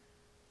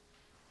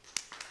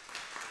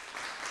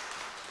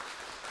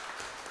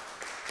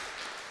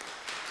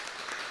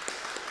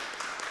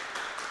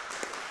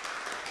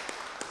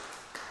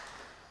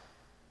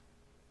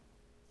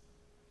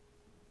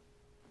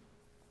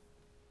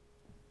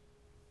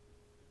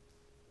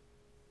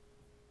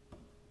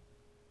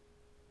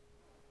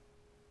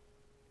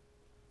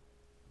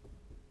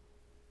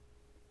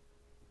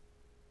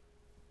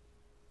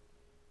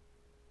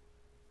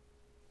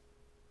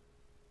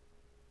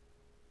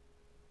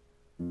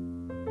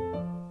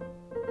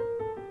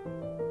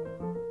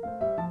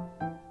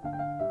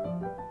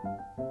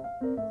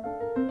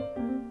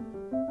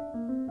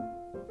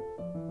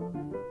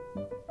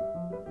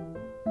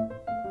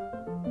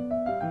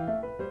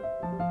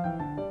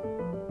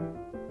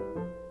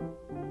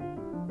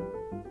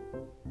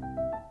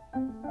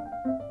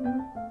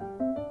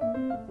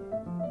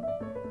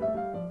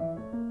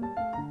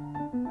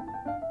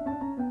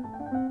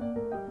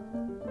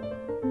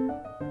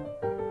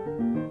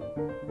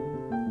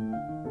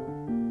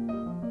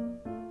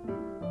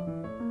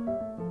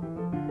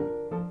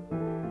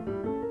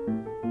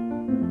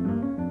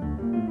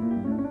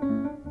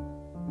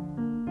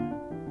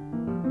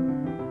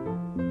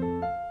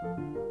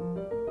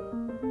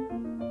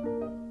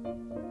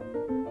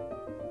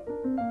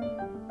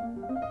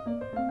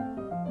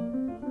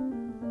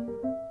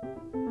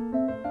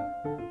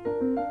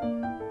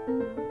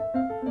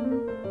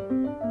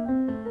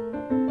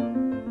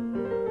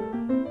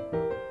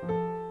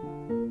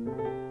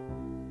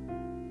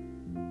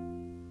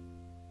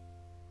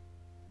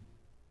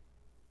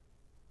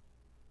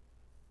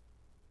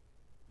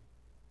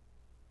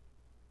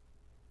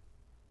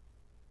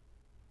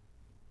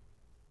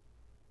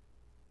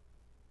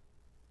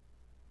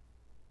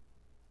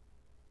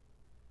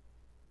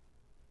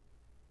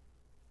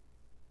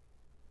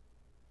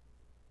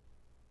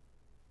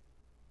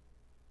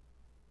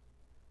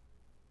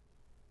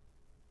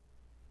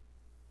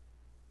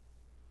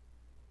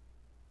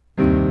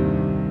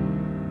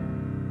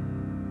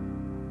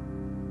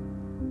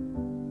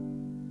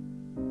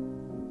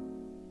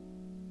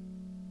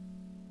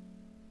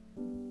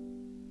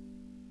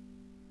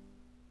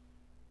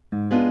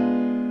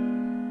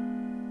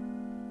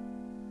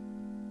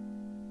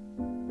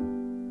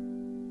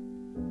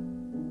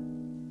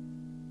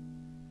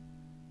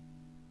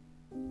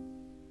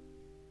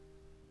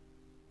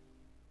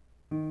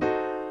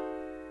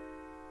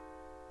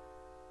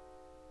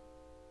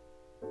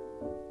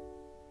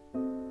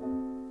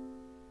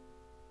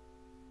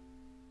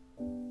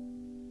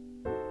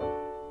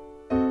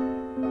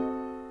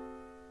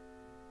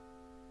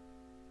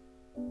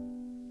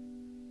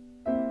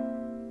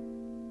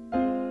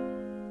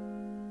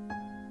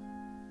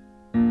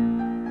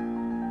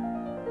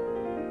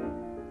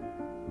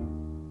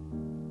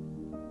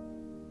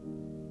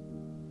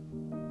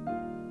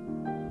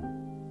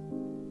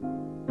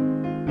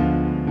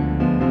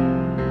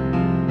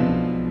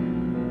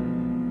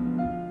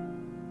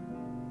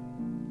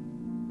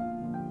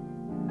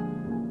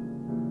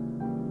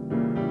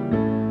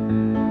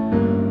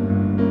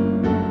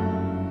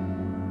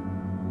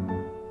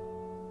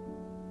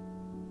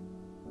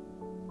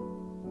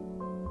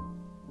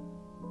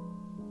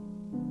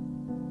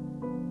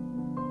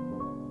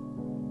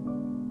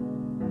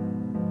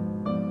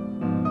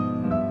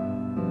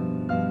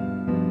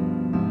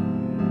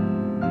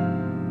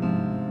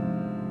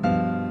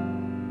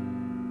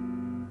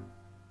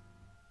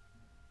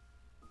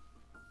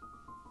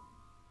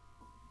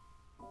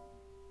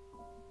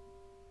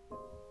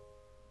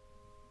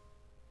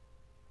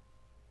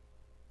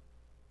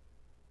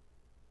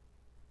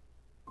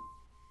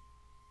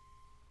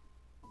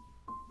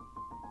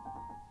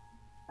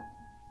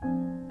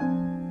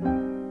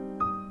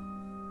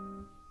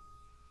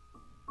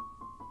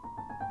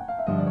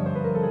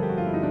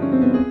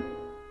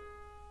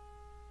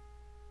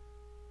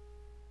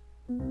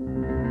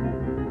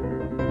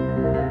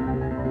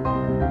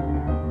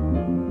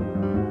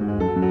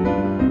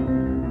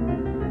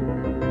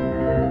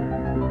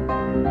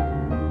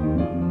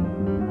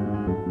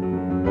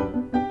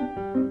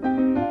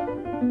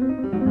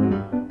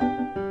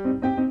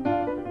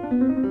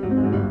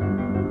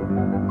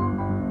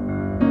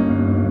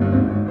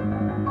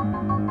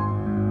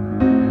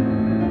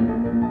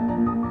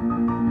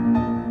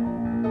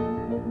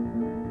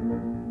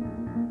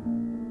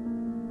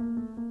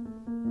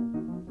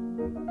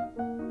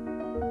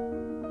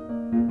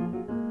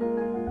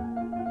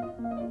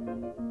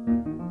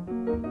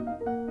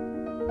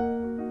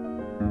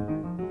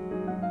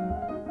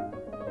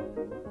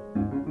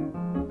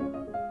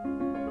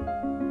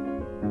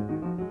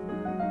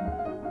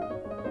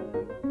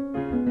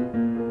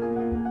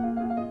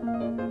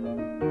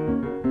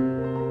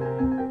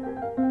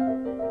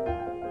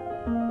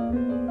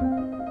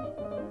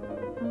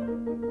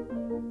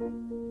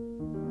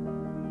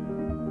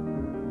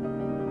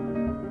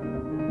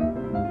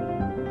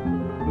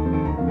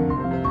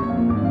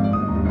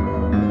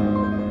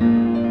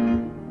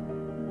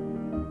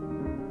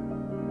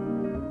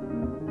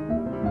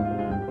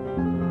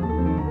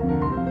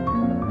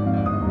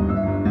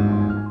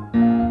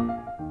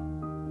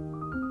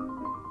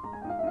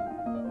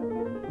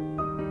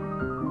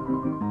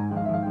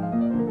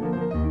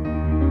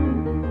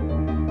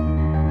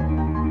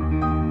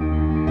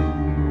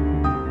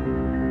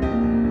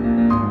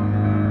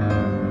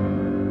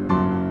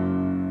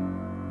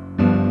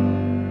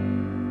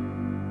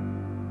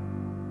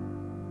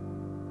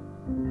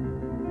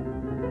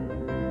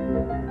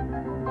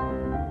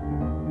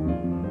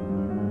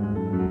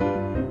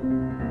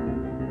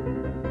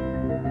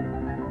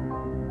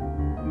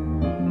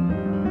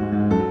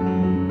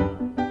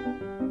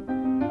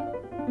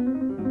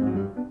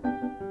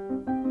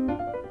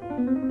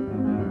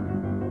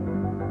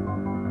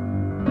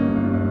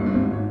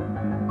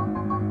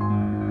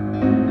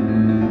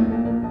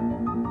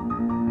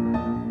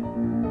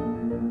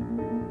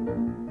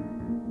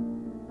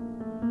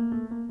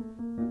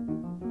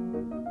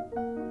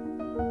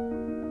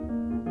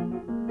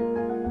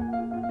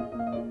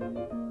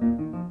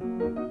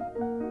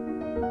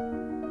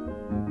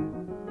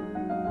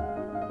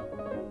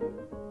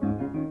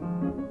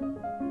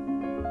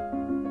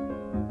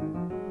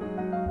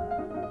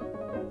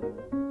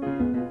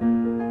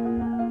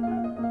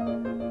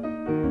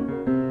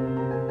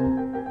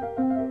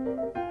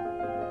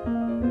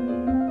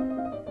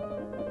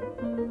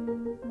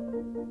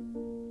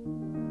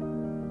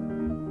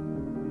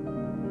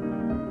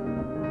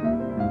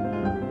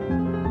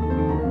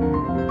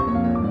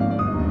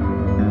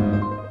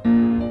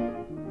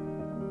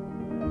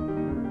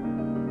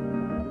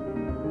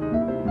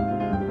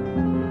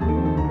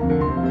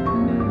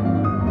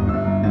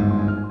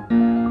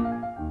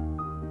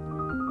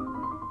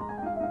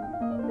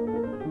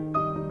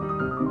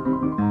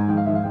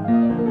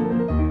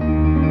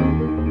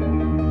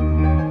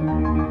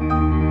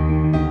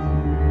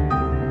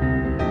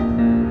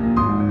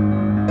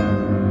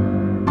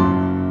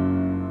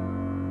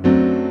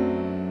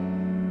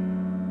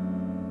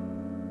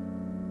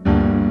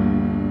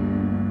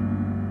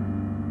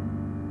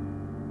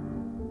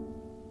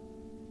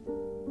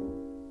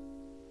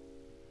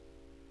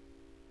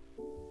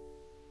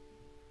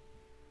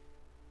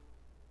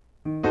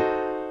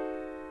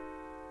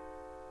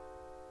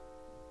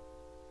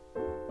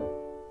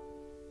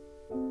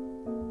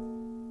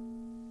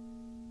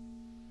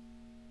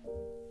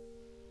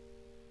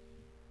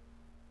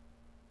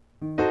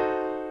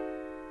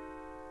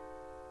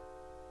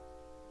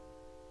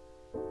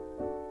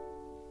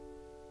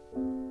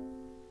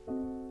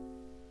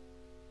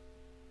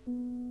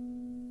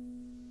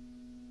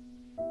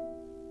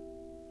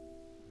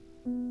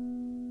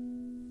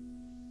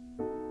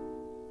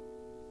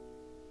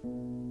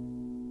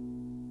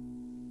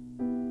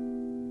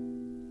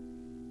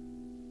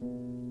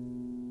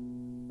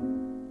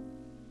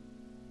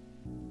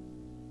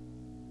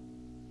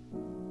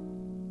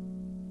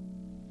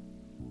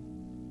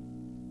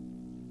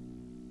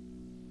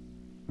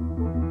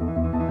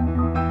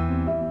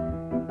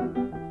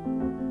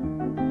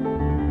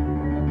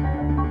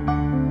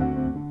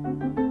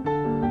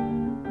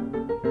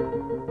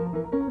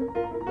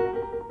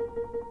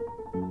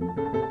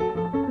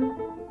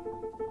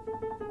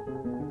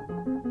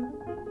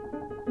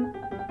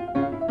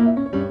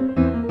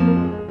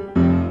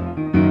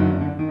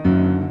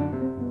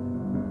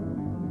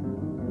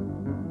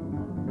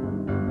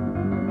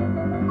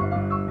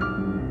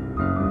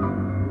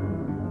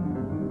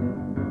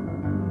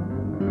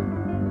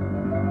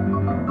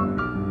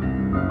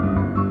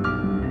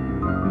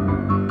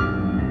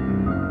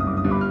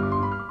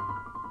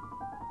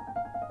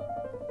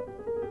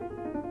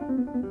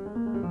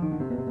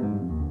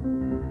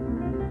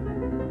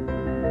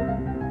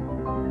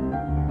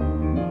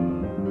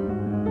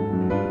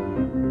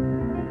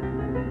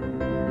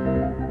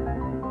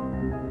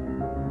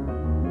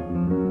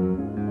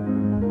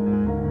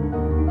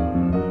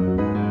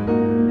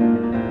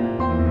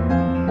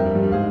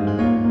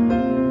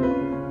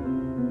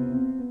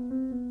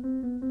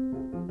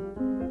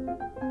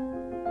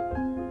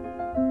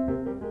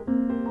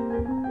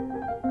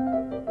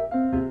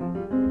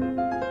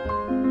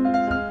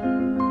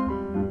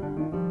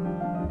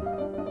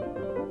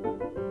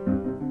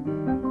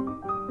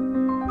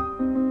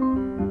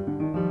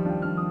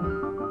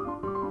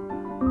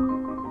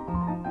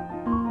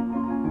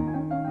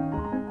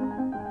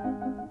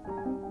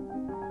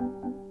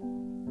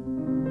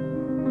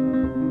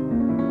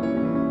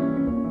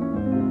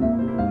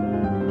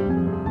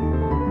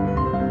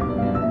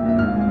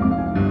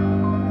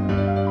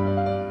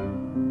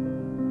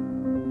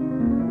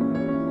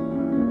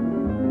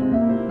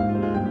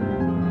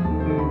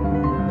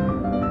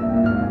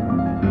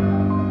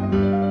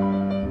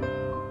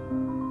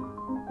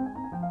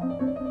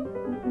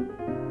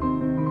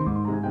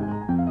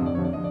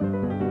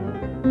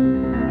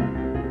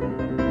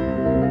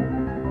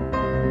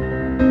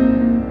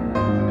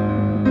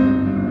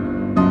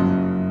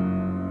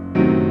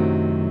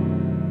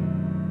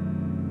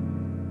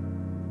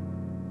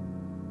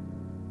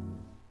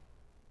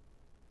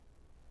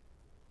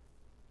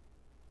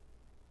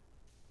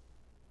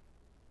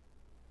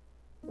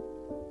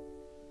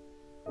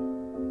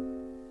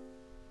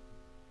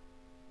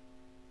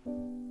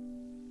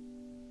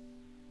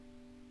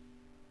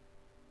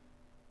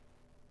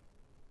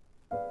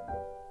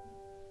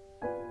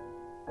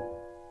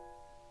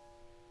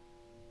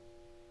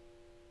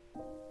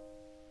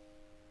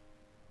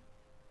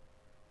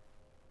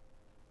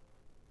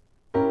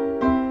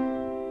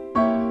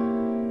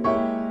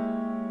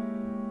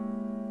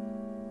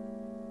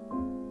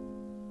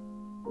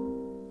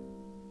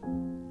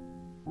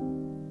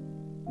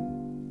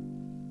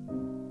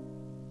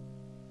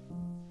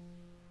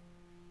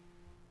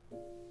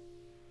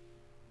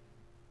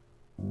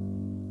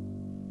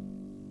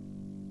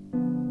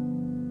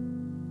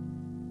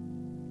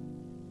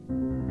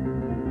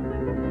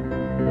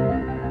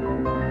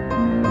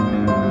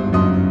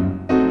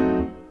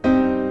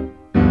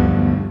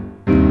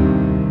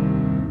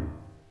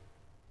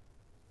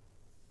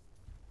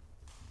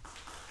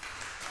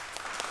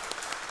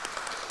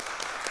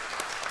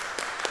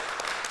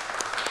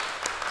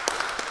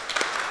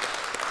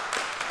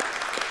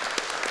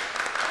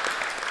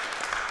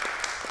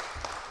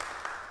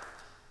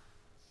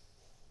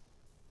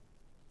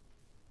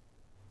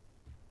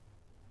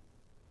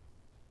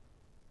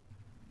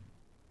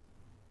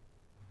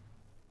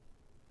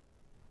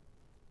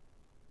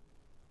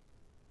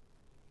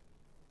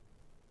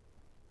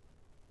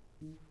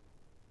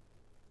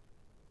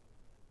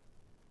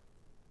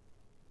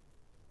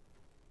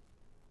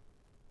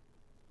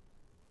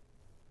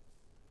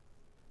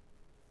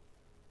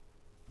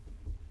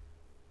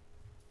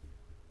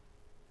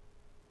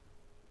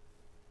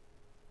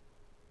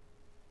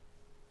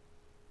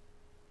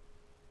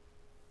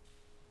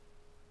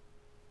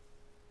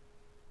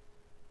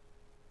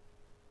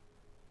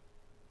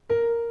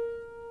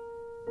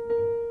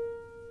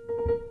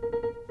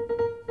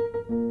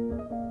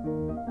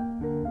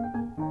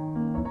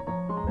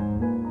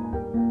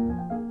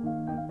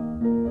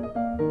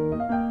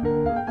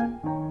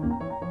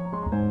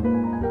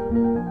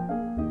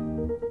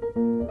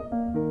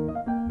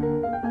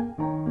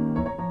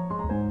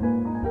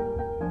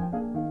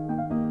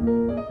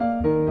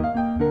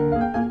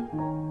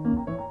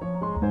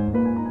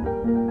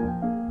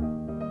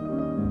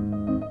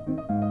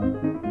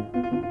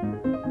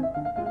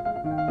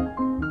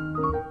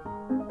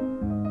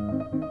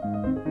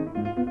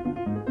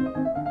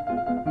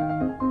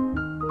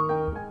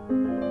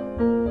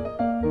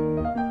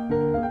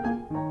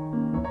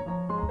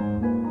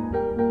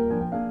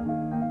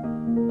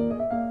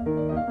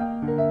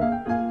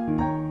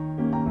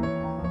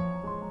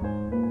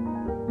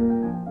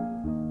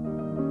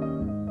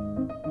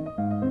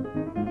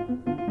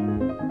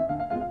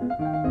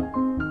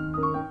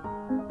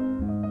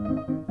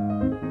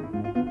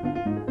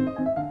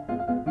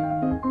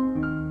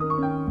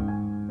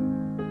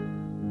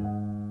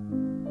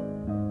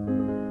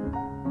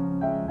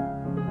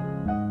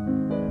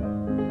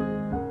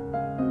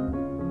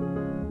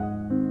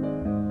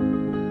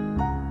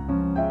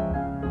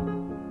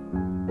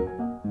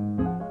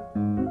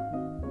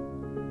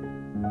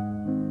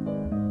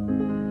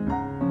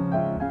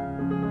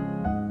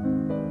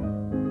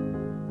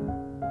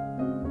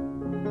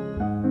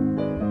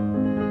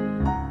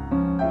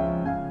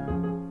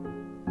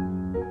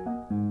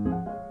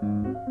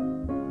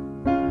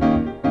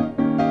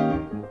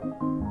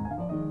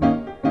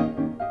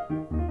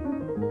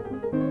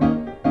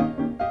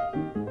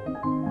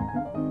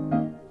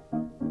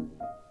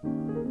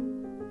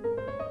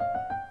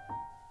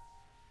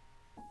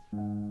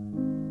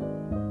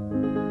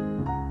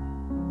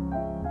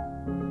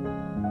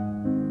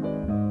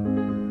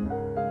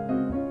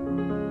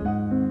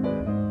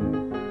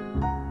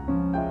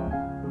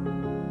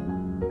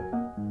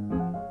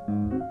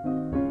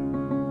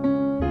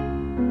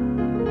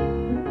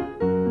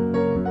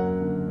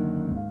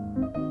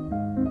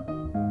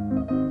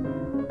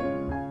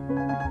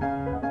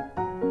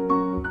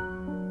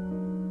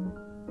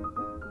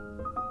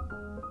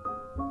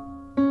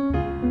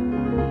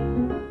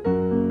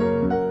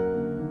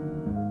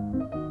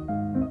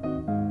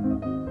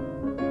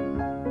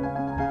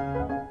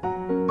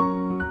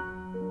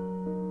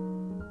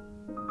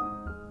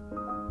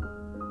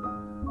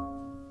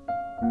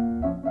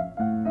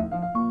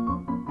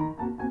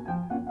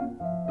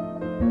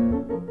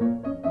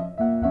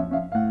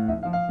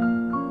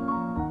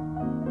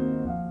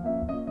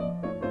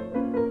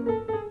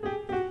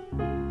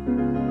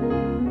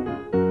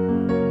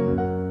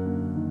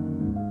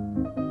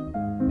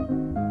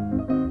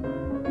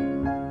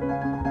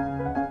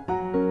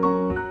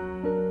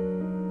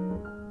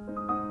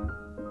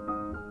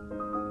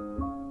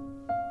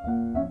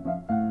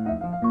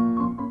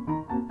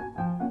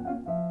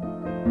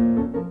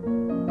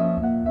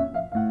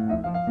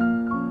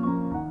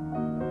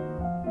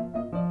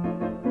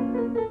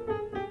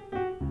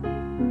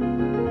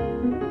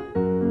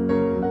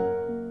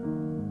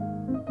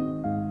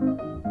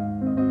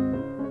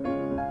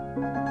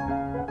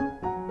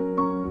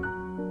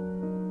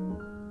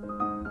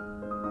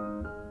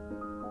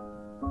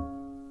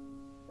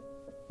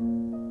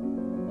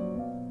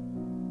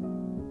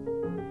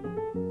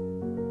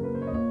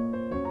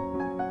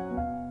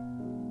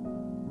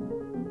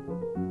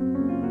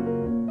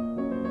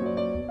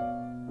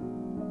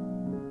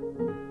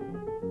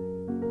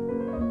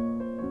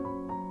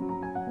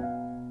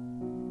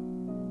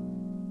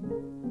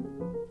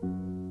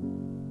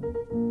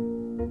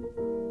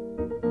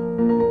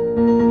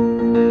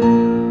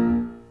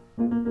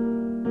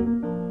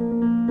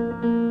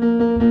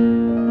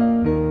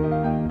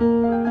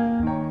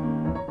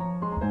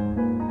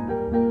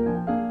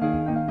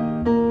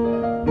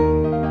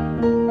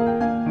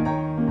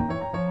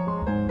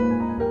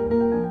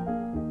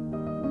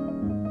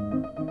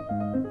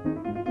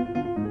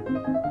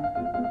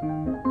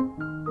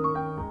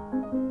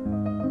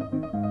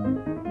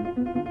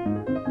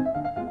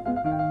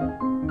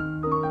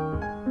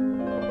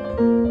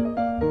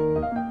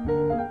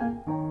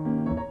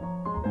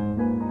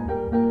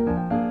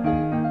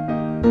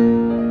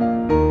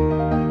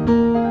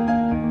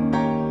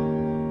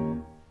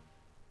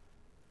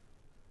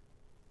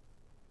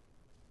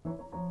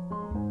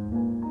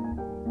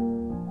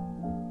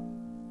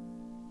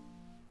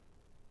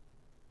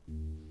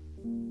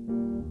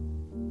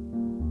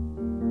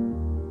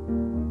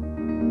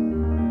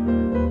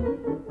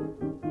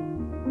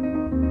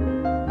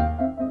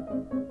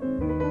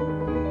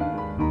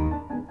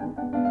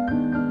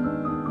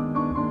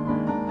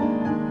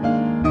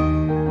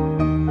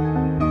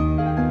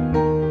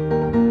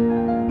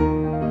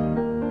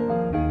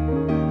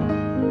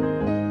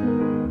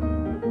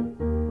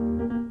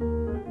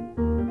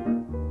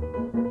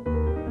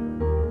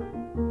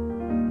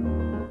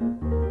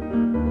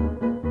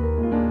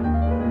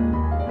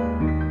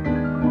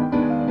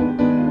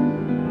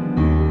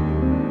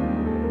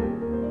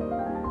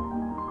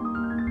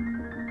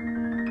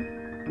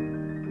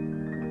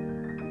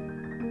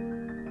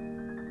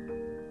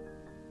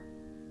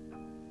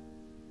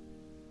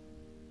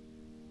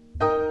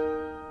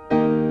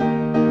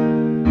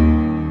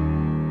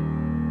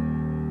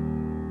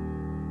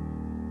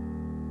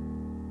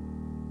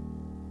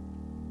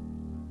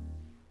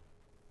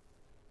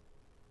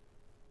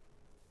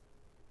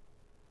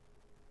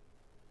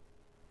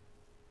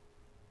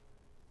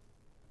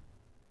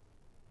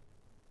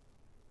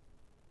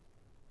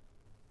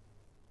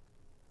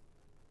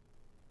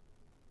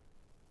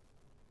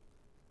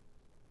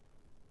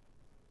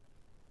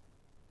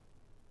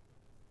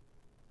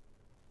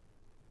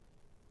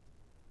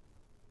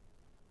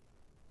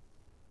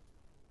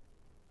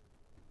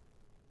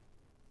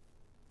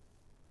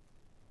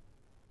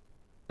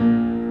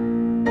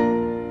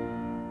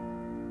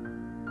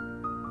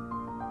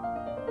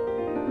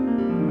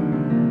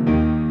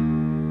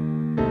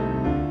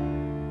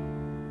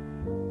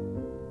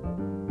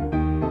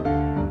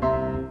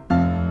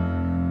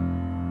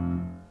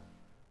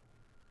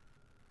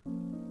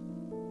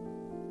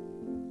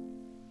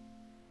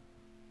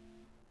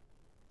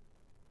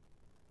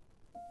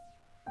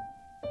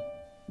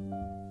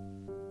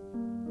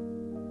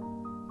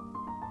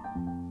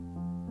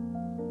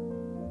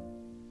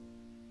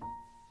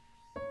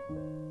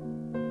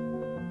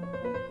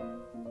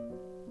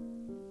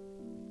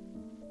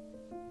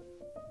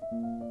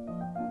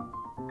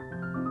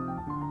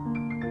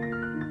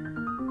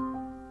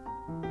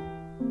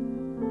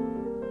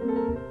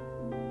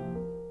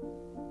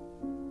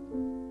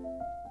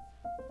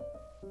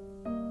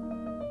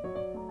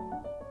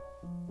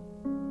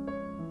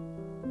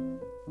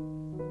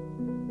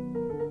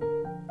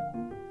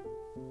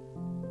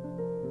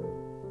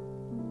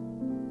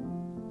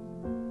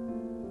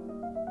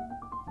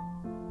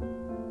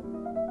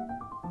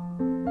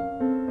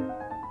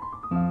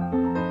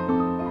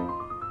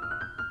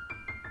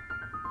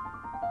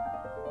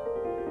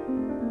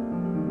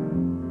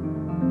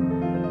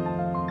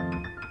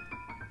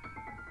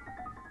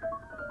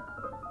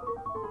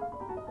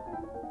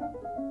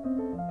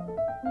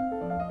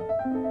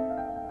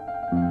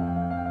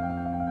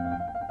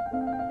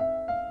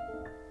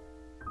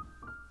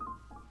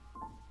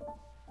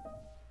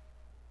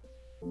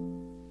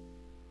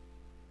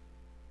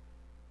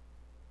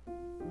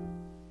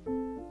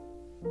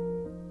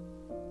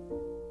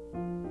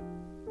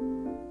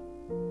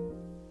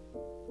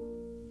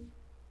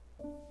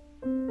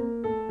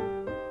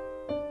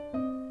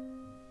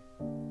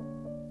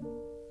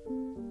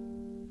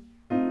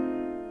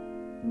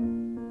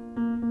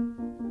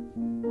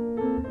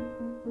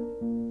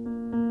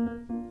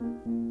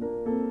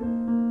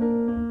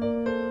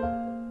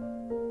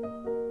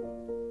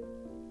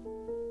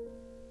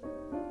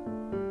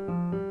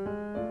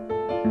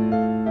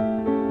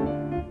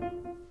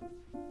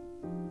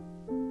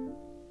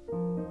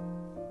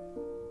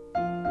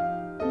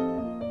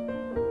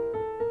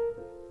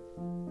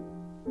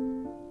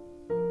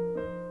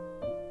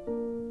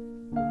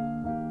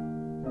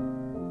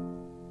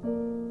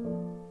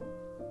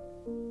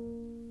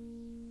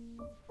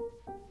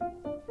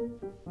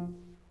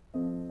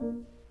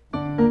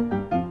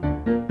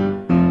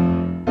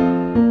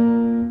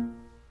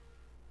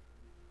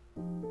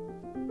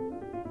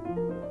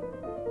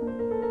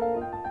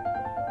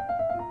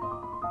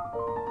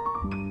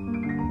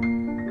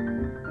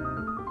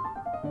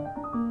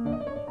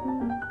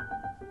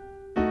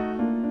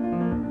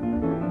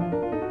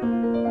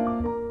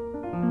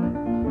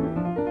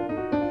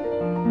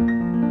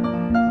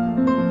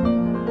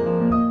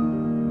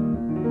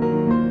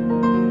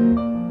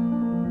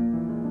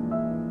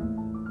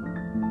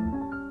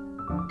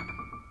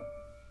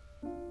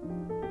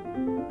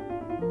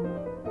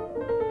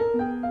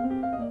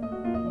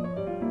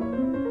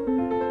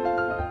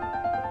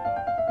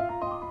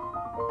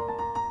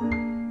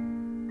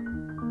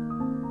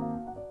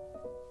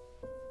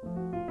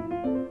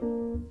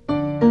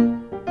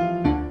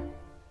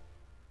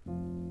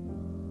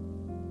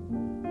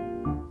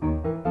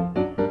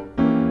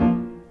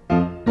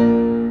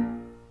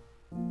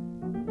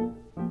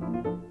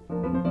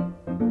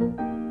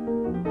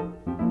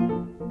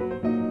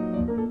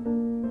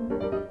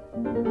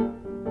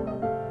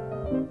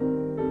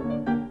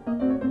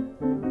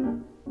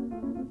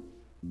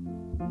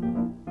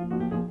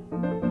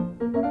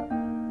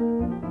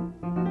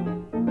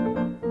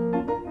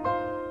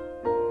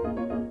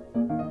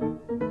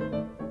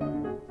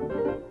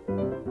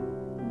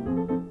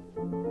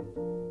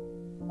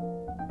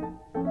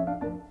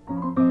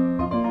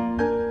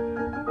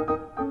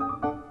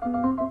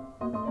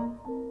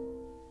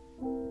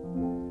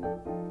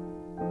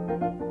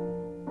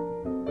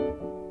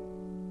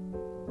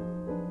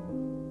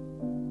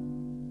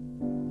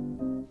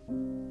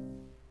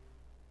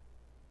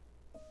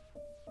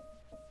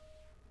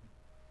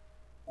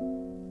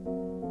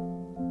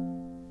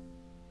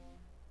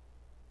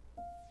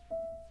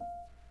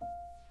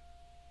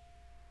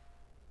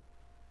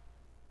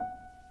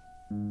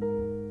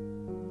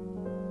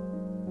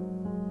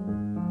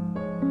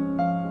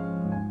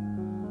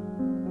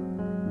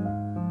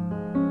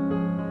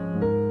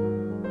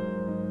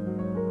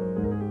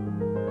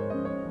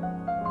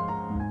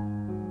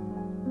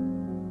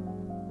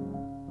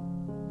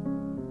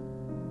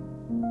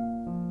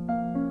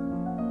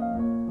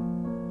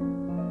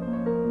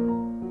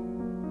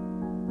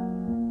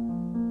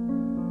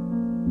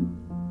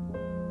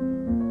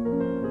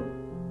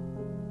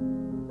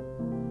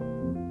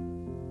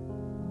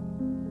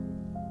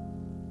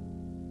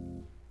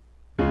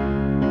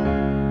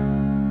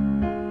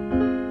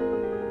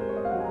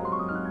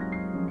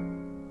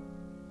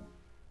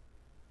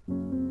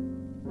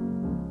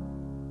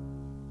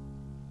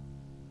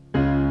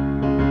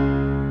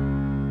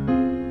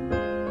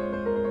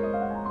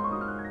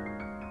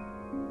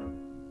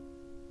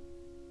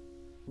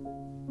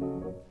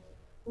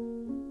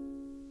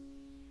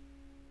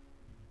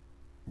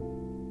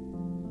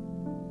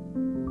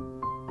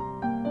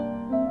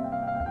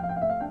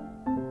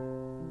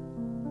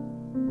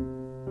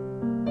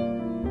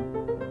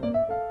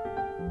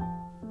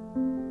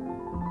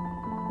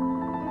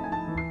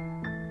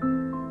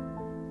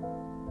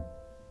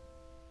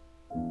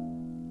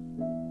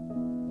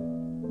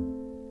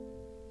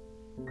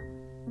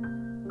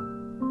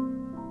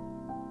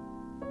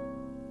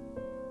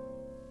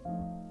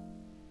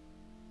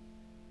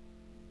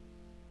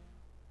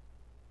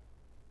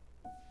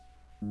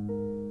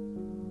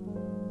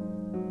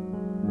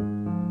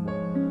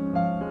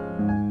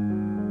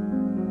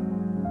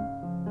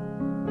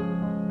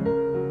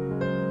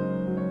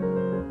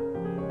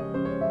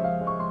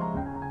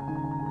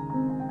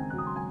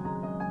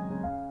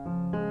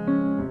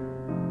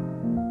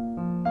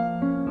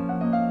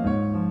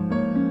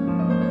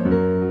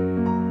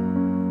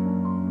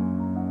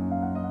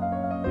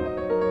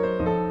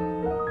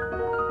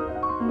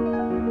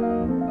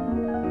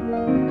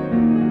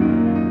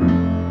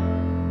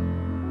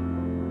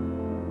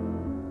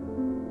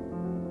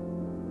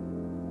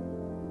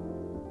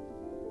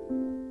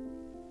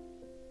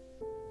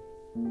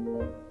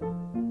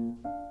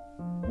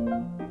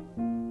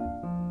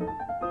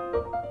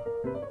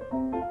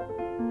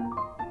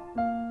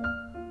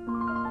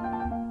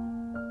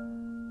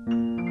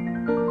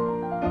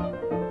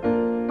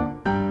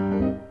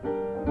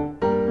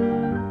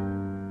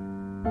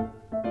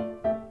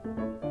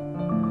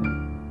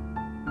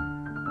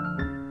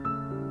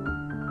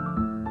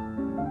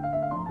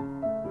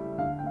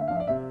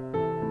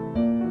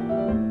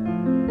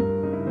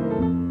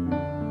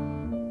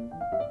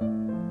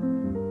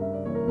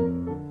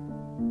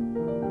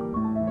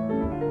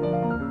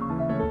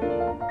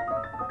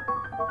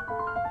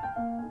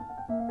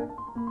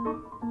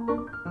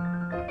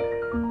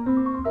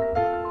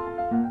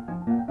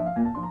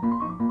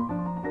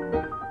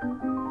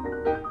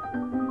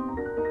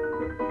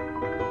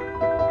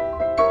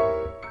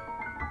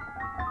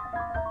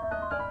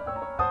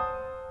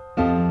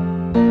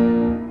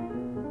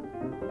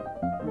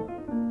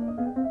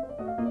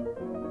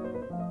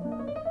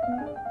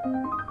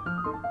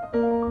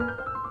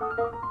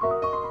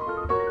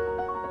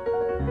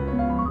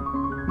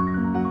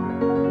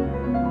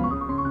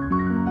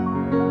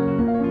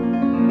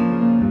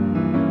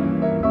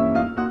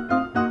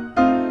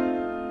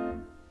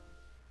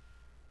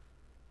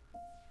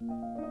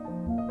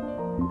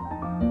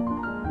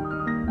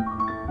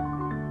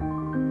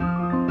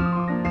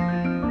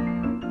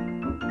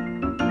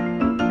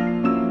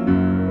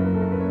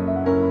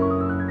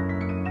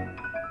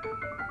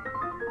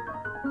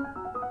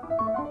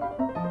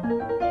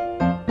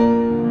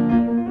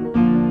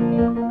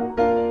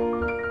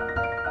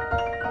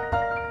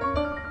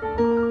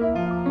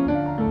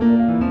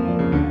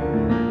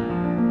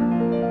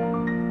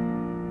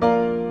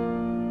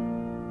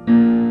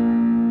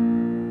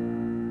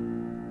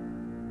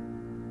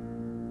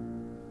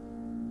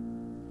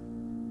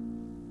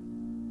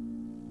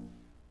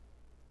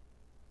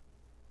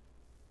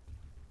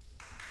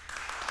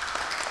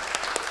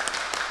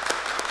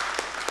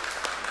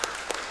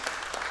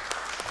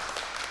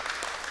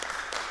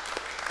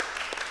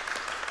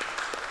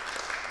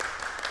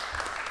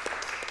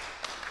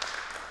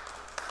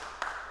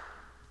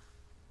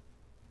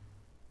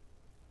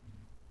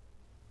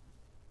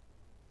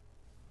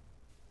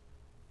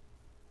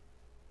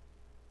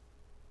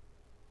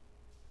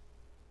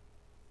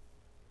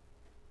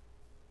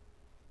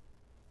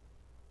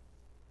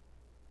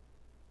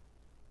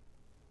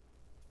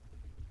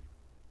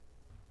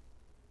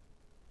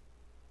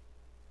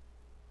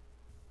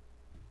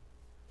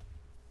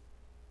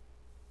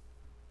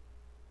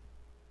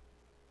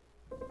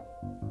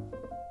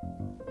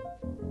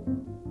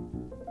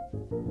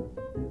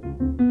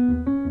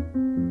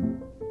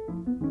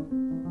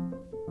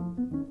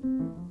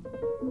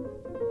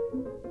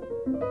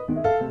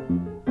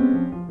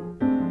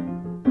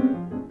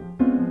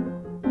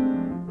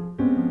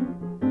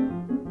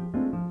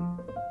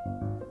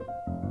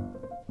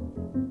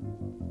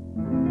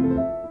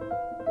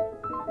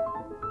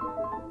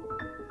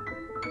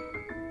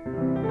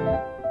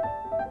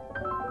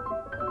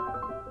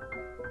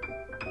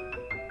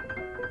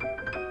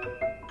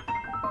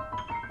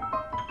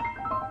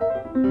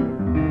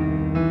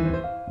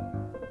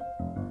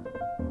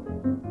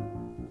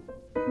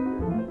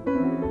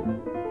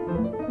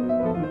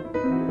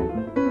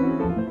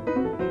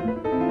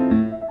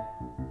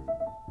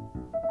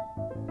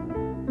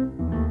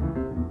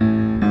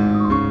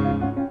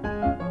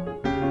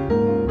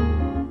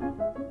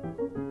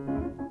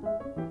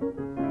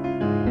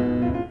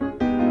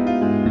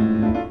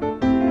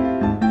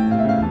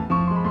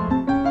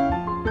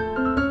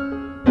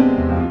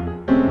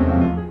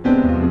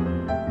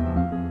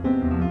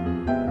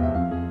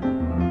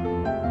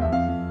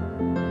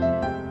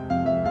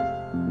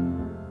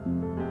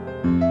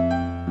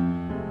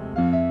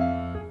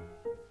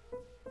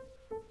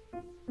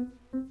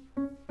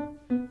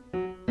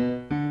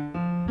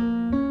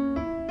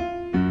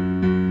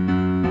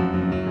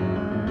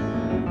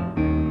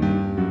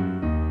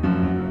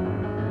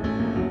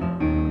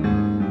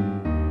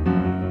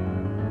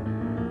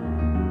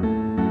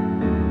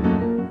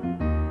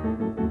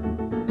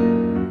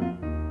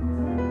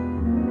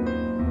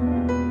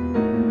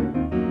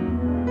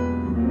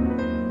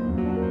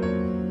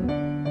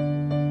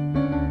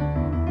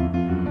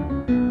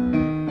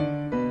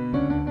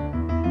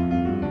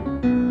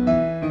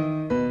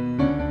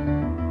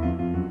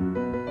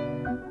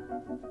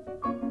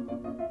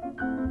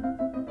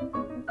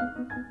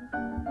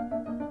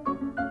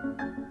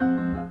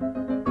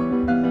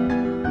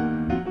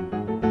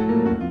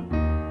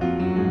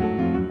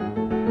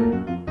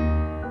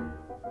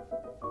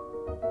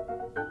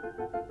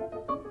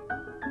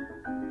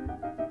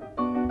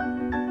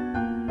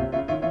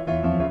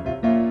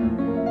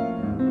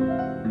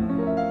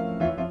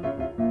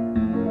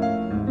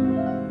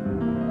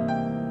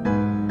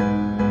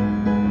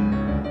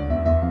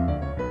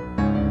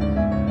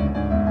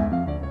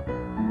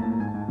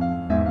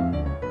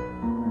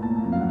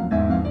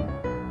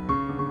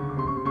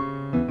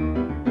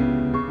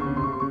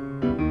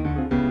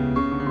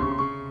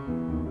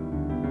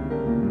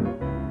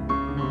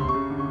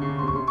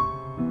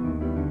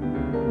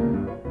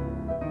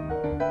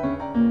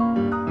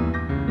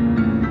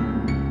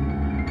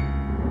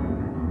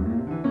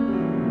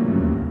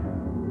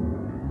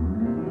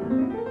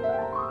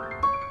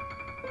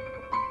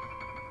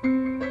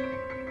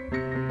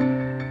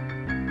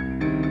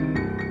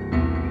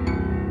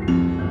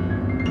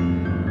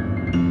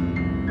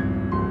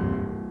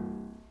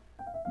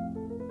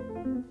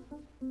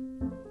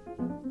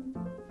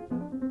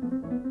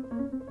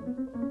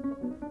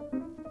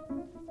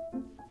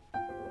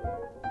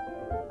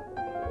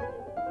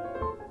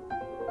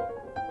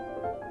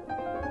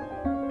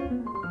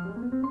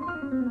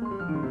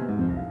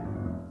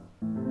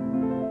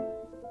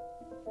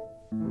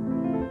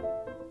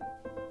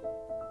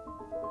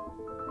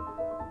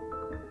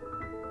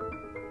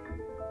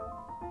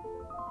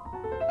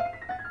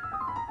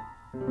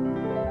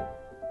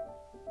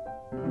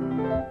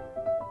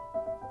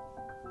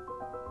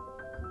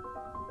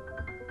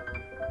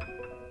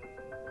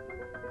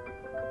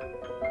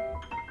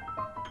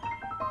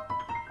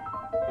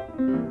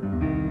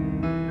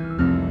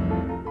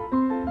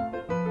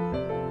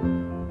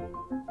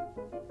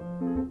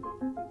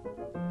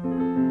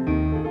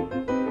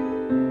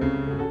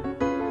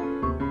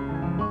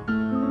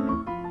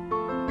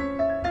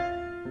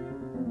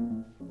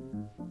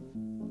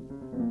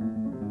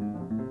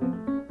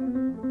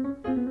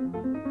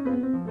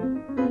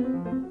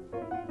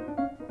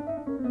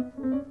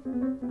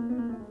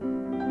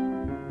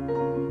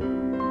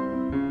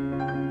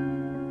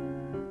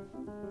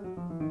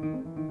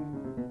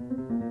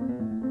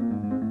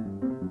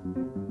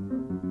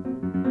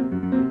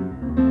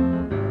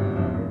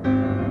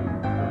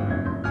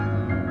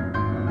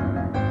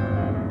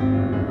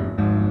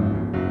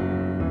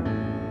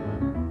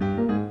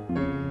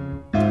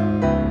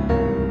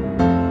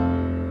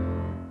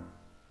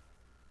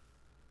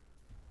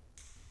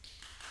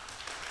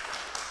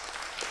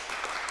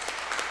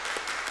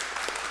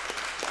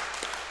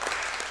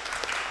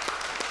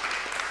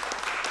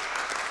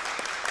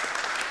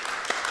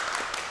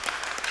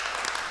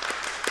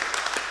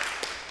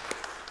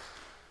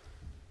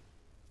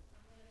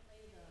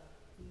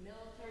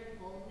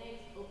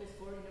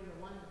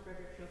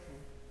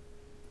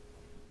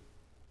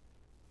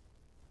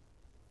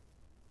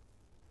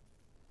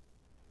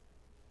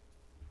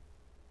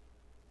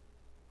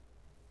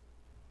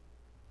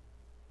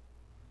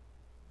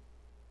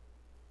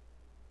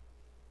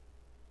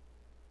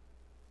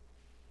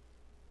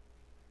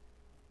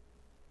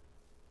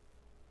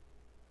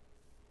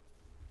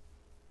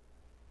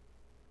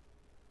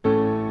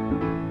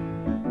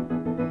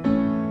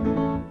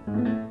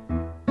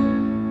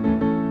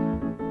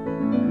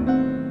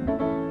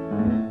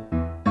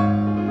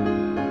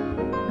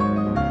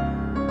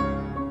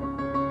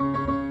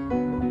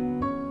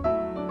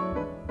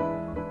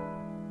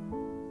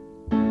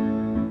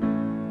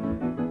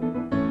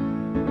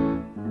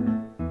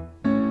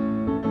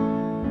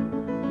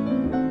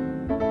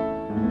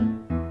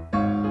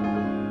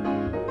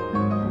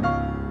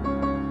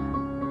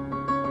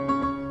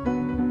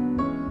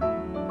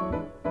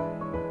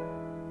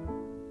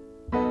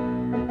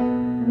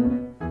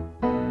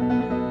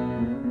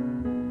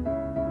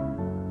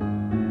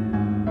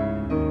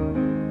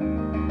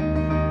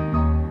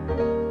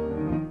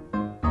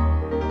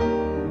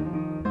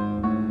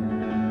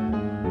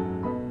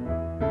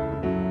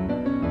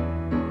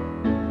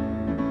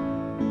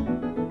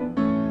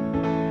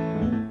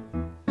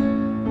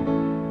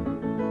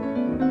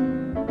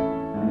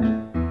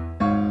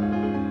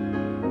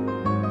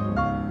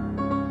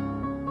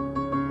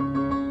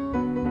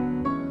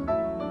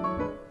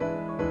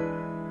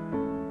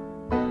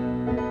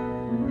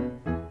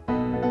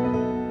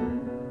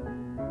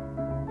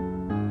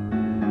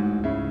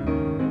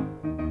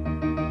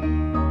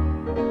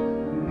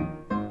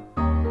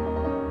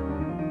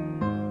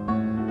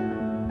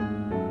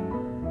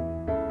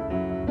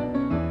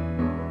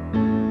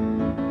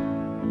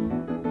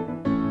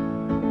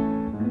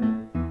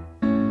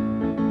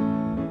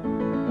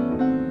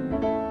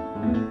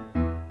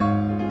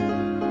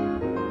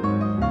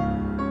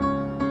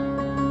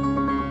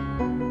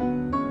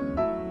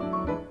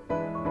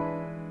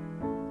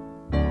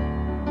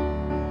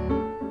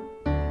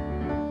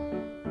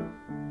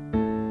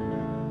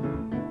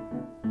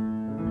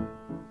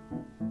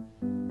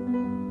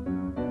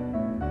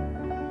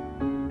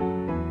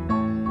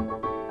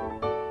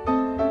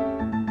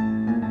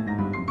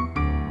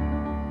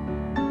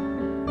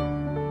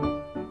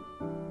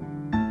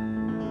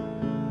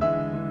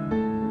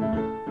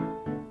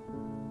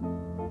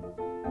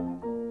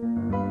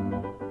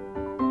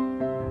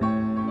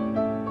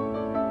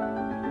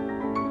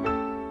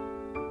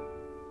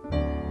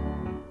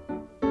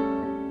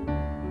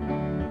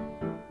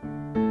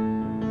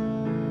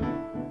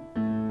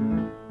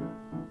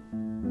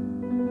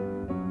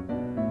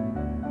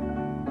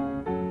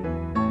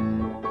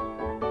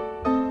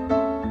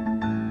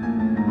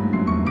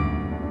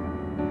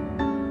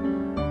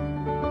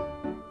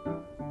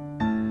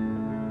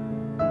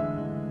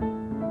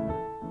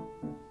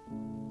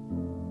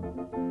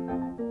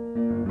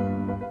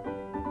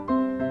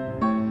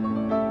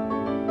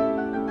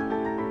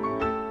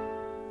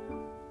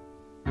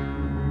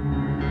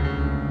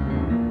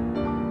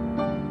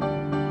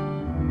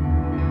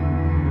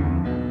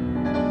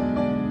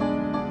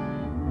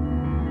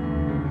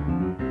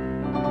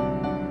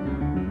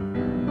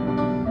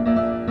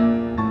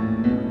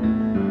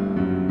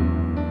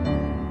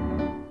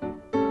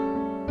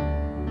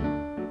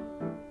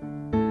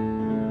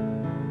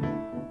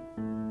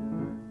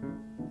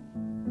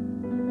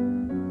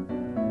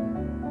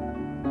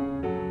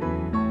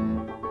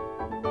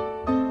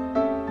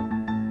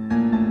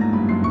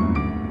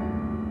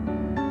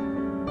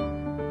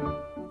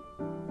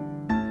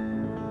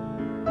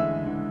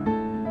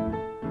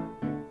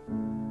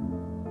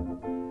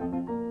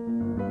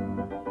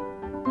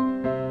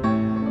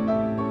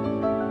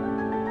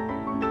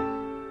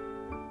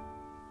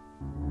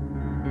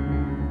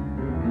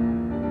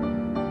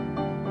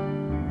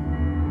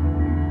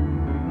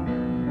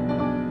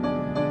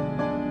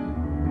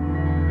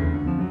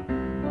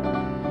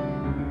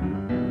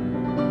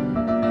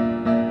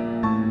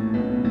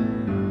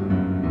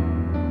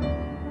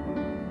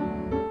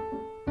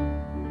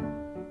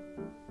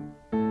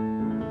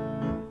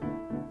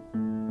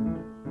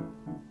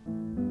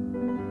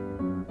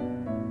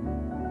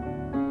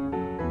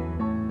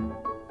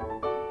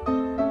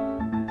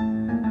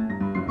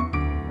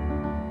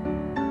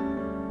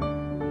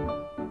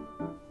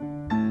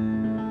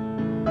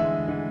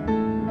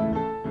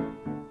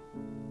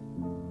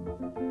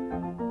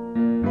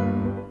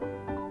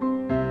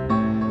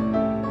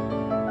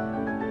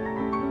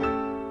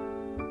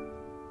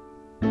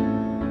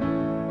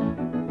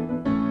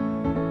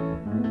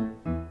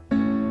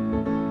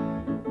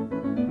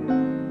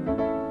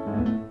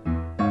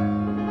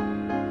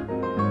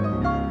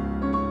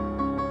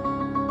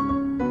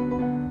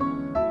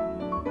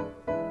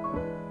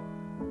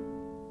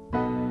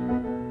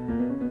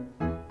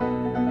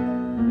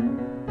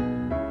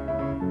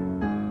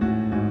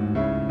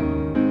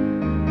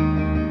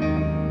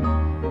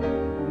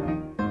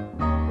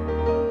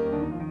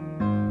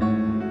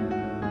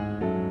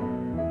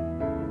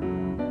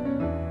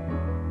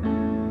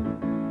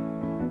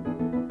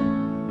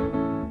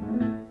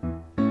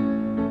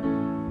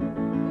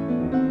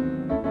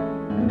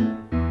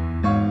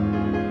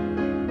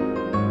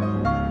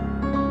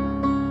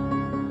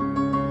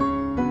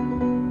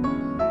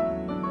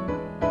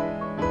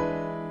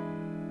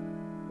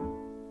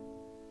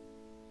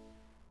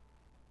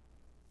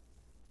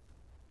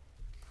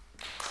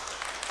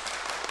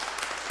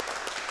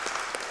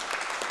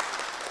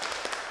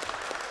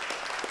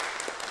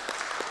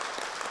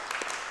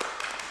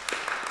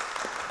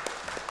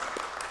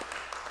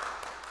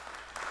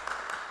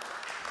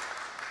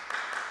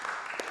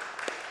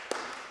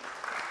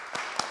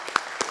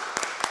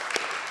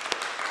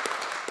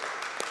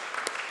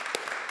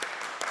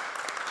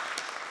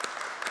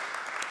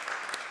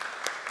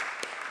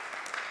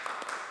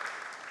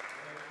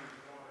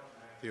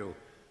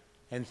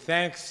 And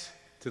thanks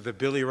to the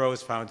Billy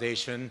Rose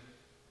Foundation.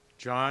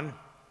 John,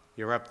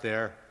 you're up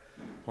there.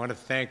 I want to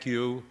thank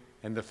you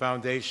and the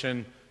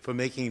foundation for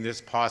making this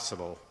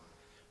possible.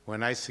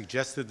 When I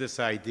suggested this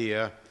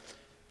idea,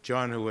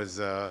 John, who was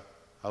a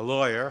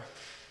lawyer,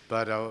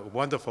 but a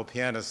wonderful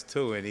pianist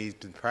too, and he's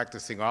been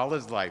practicing all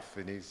his life,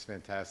 and he's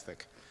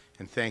fantastic.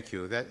 And thank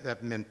you.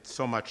 That meant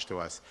so much to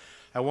us.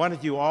 I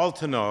wanted you all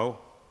to know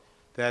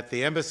that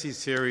the Embassy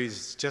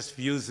Series just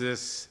views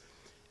this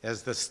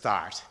as the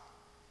start.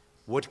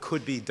 What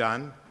could be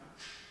done?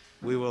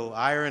 We will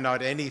iron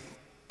out any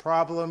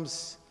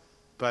problems,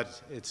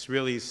 but it's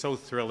really so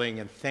thrilling,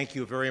 and thank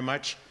you very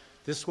much.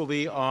 This will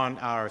be on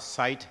our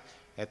site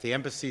at the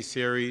Embassy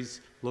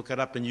Series. Look it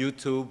up on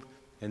YouTube,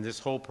 and this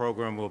whole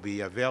program will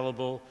be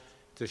available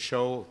to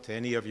show to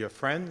any of your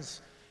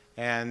friends.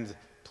 And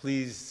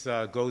please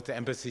go to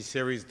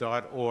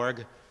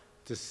embassyseries.org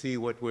to see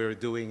what we're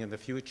doing in the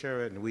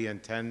future, and we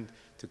intend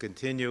to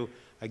continue.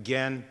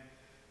 Again,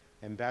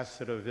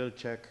 Ambassador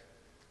Vilcek,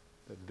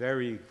 a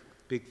very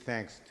big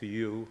thanks to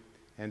you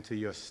and to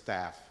your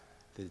staff.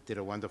 They did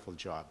a wonderful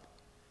job.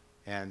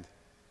 And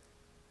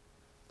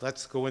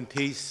let's go in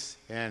peace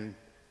and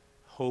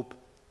hope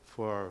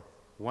for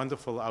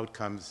wonderful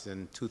outcomes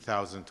in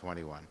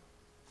 2021.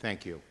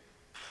 Thank you.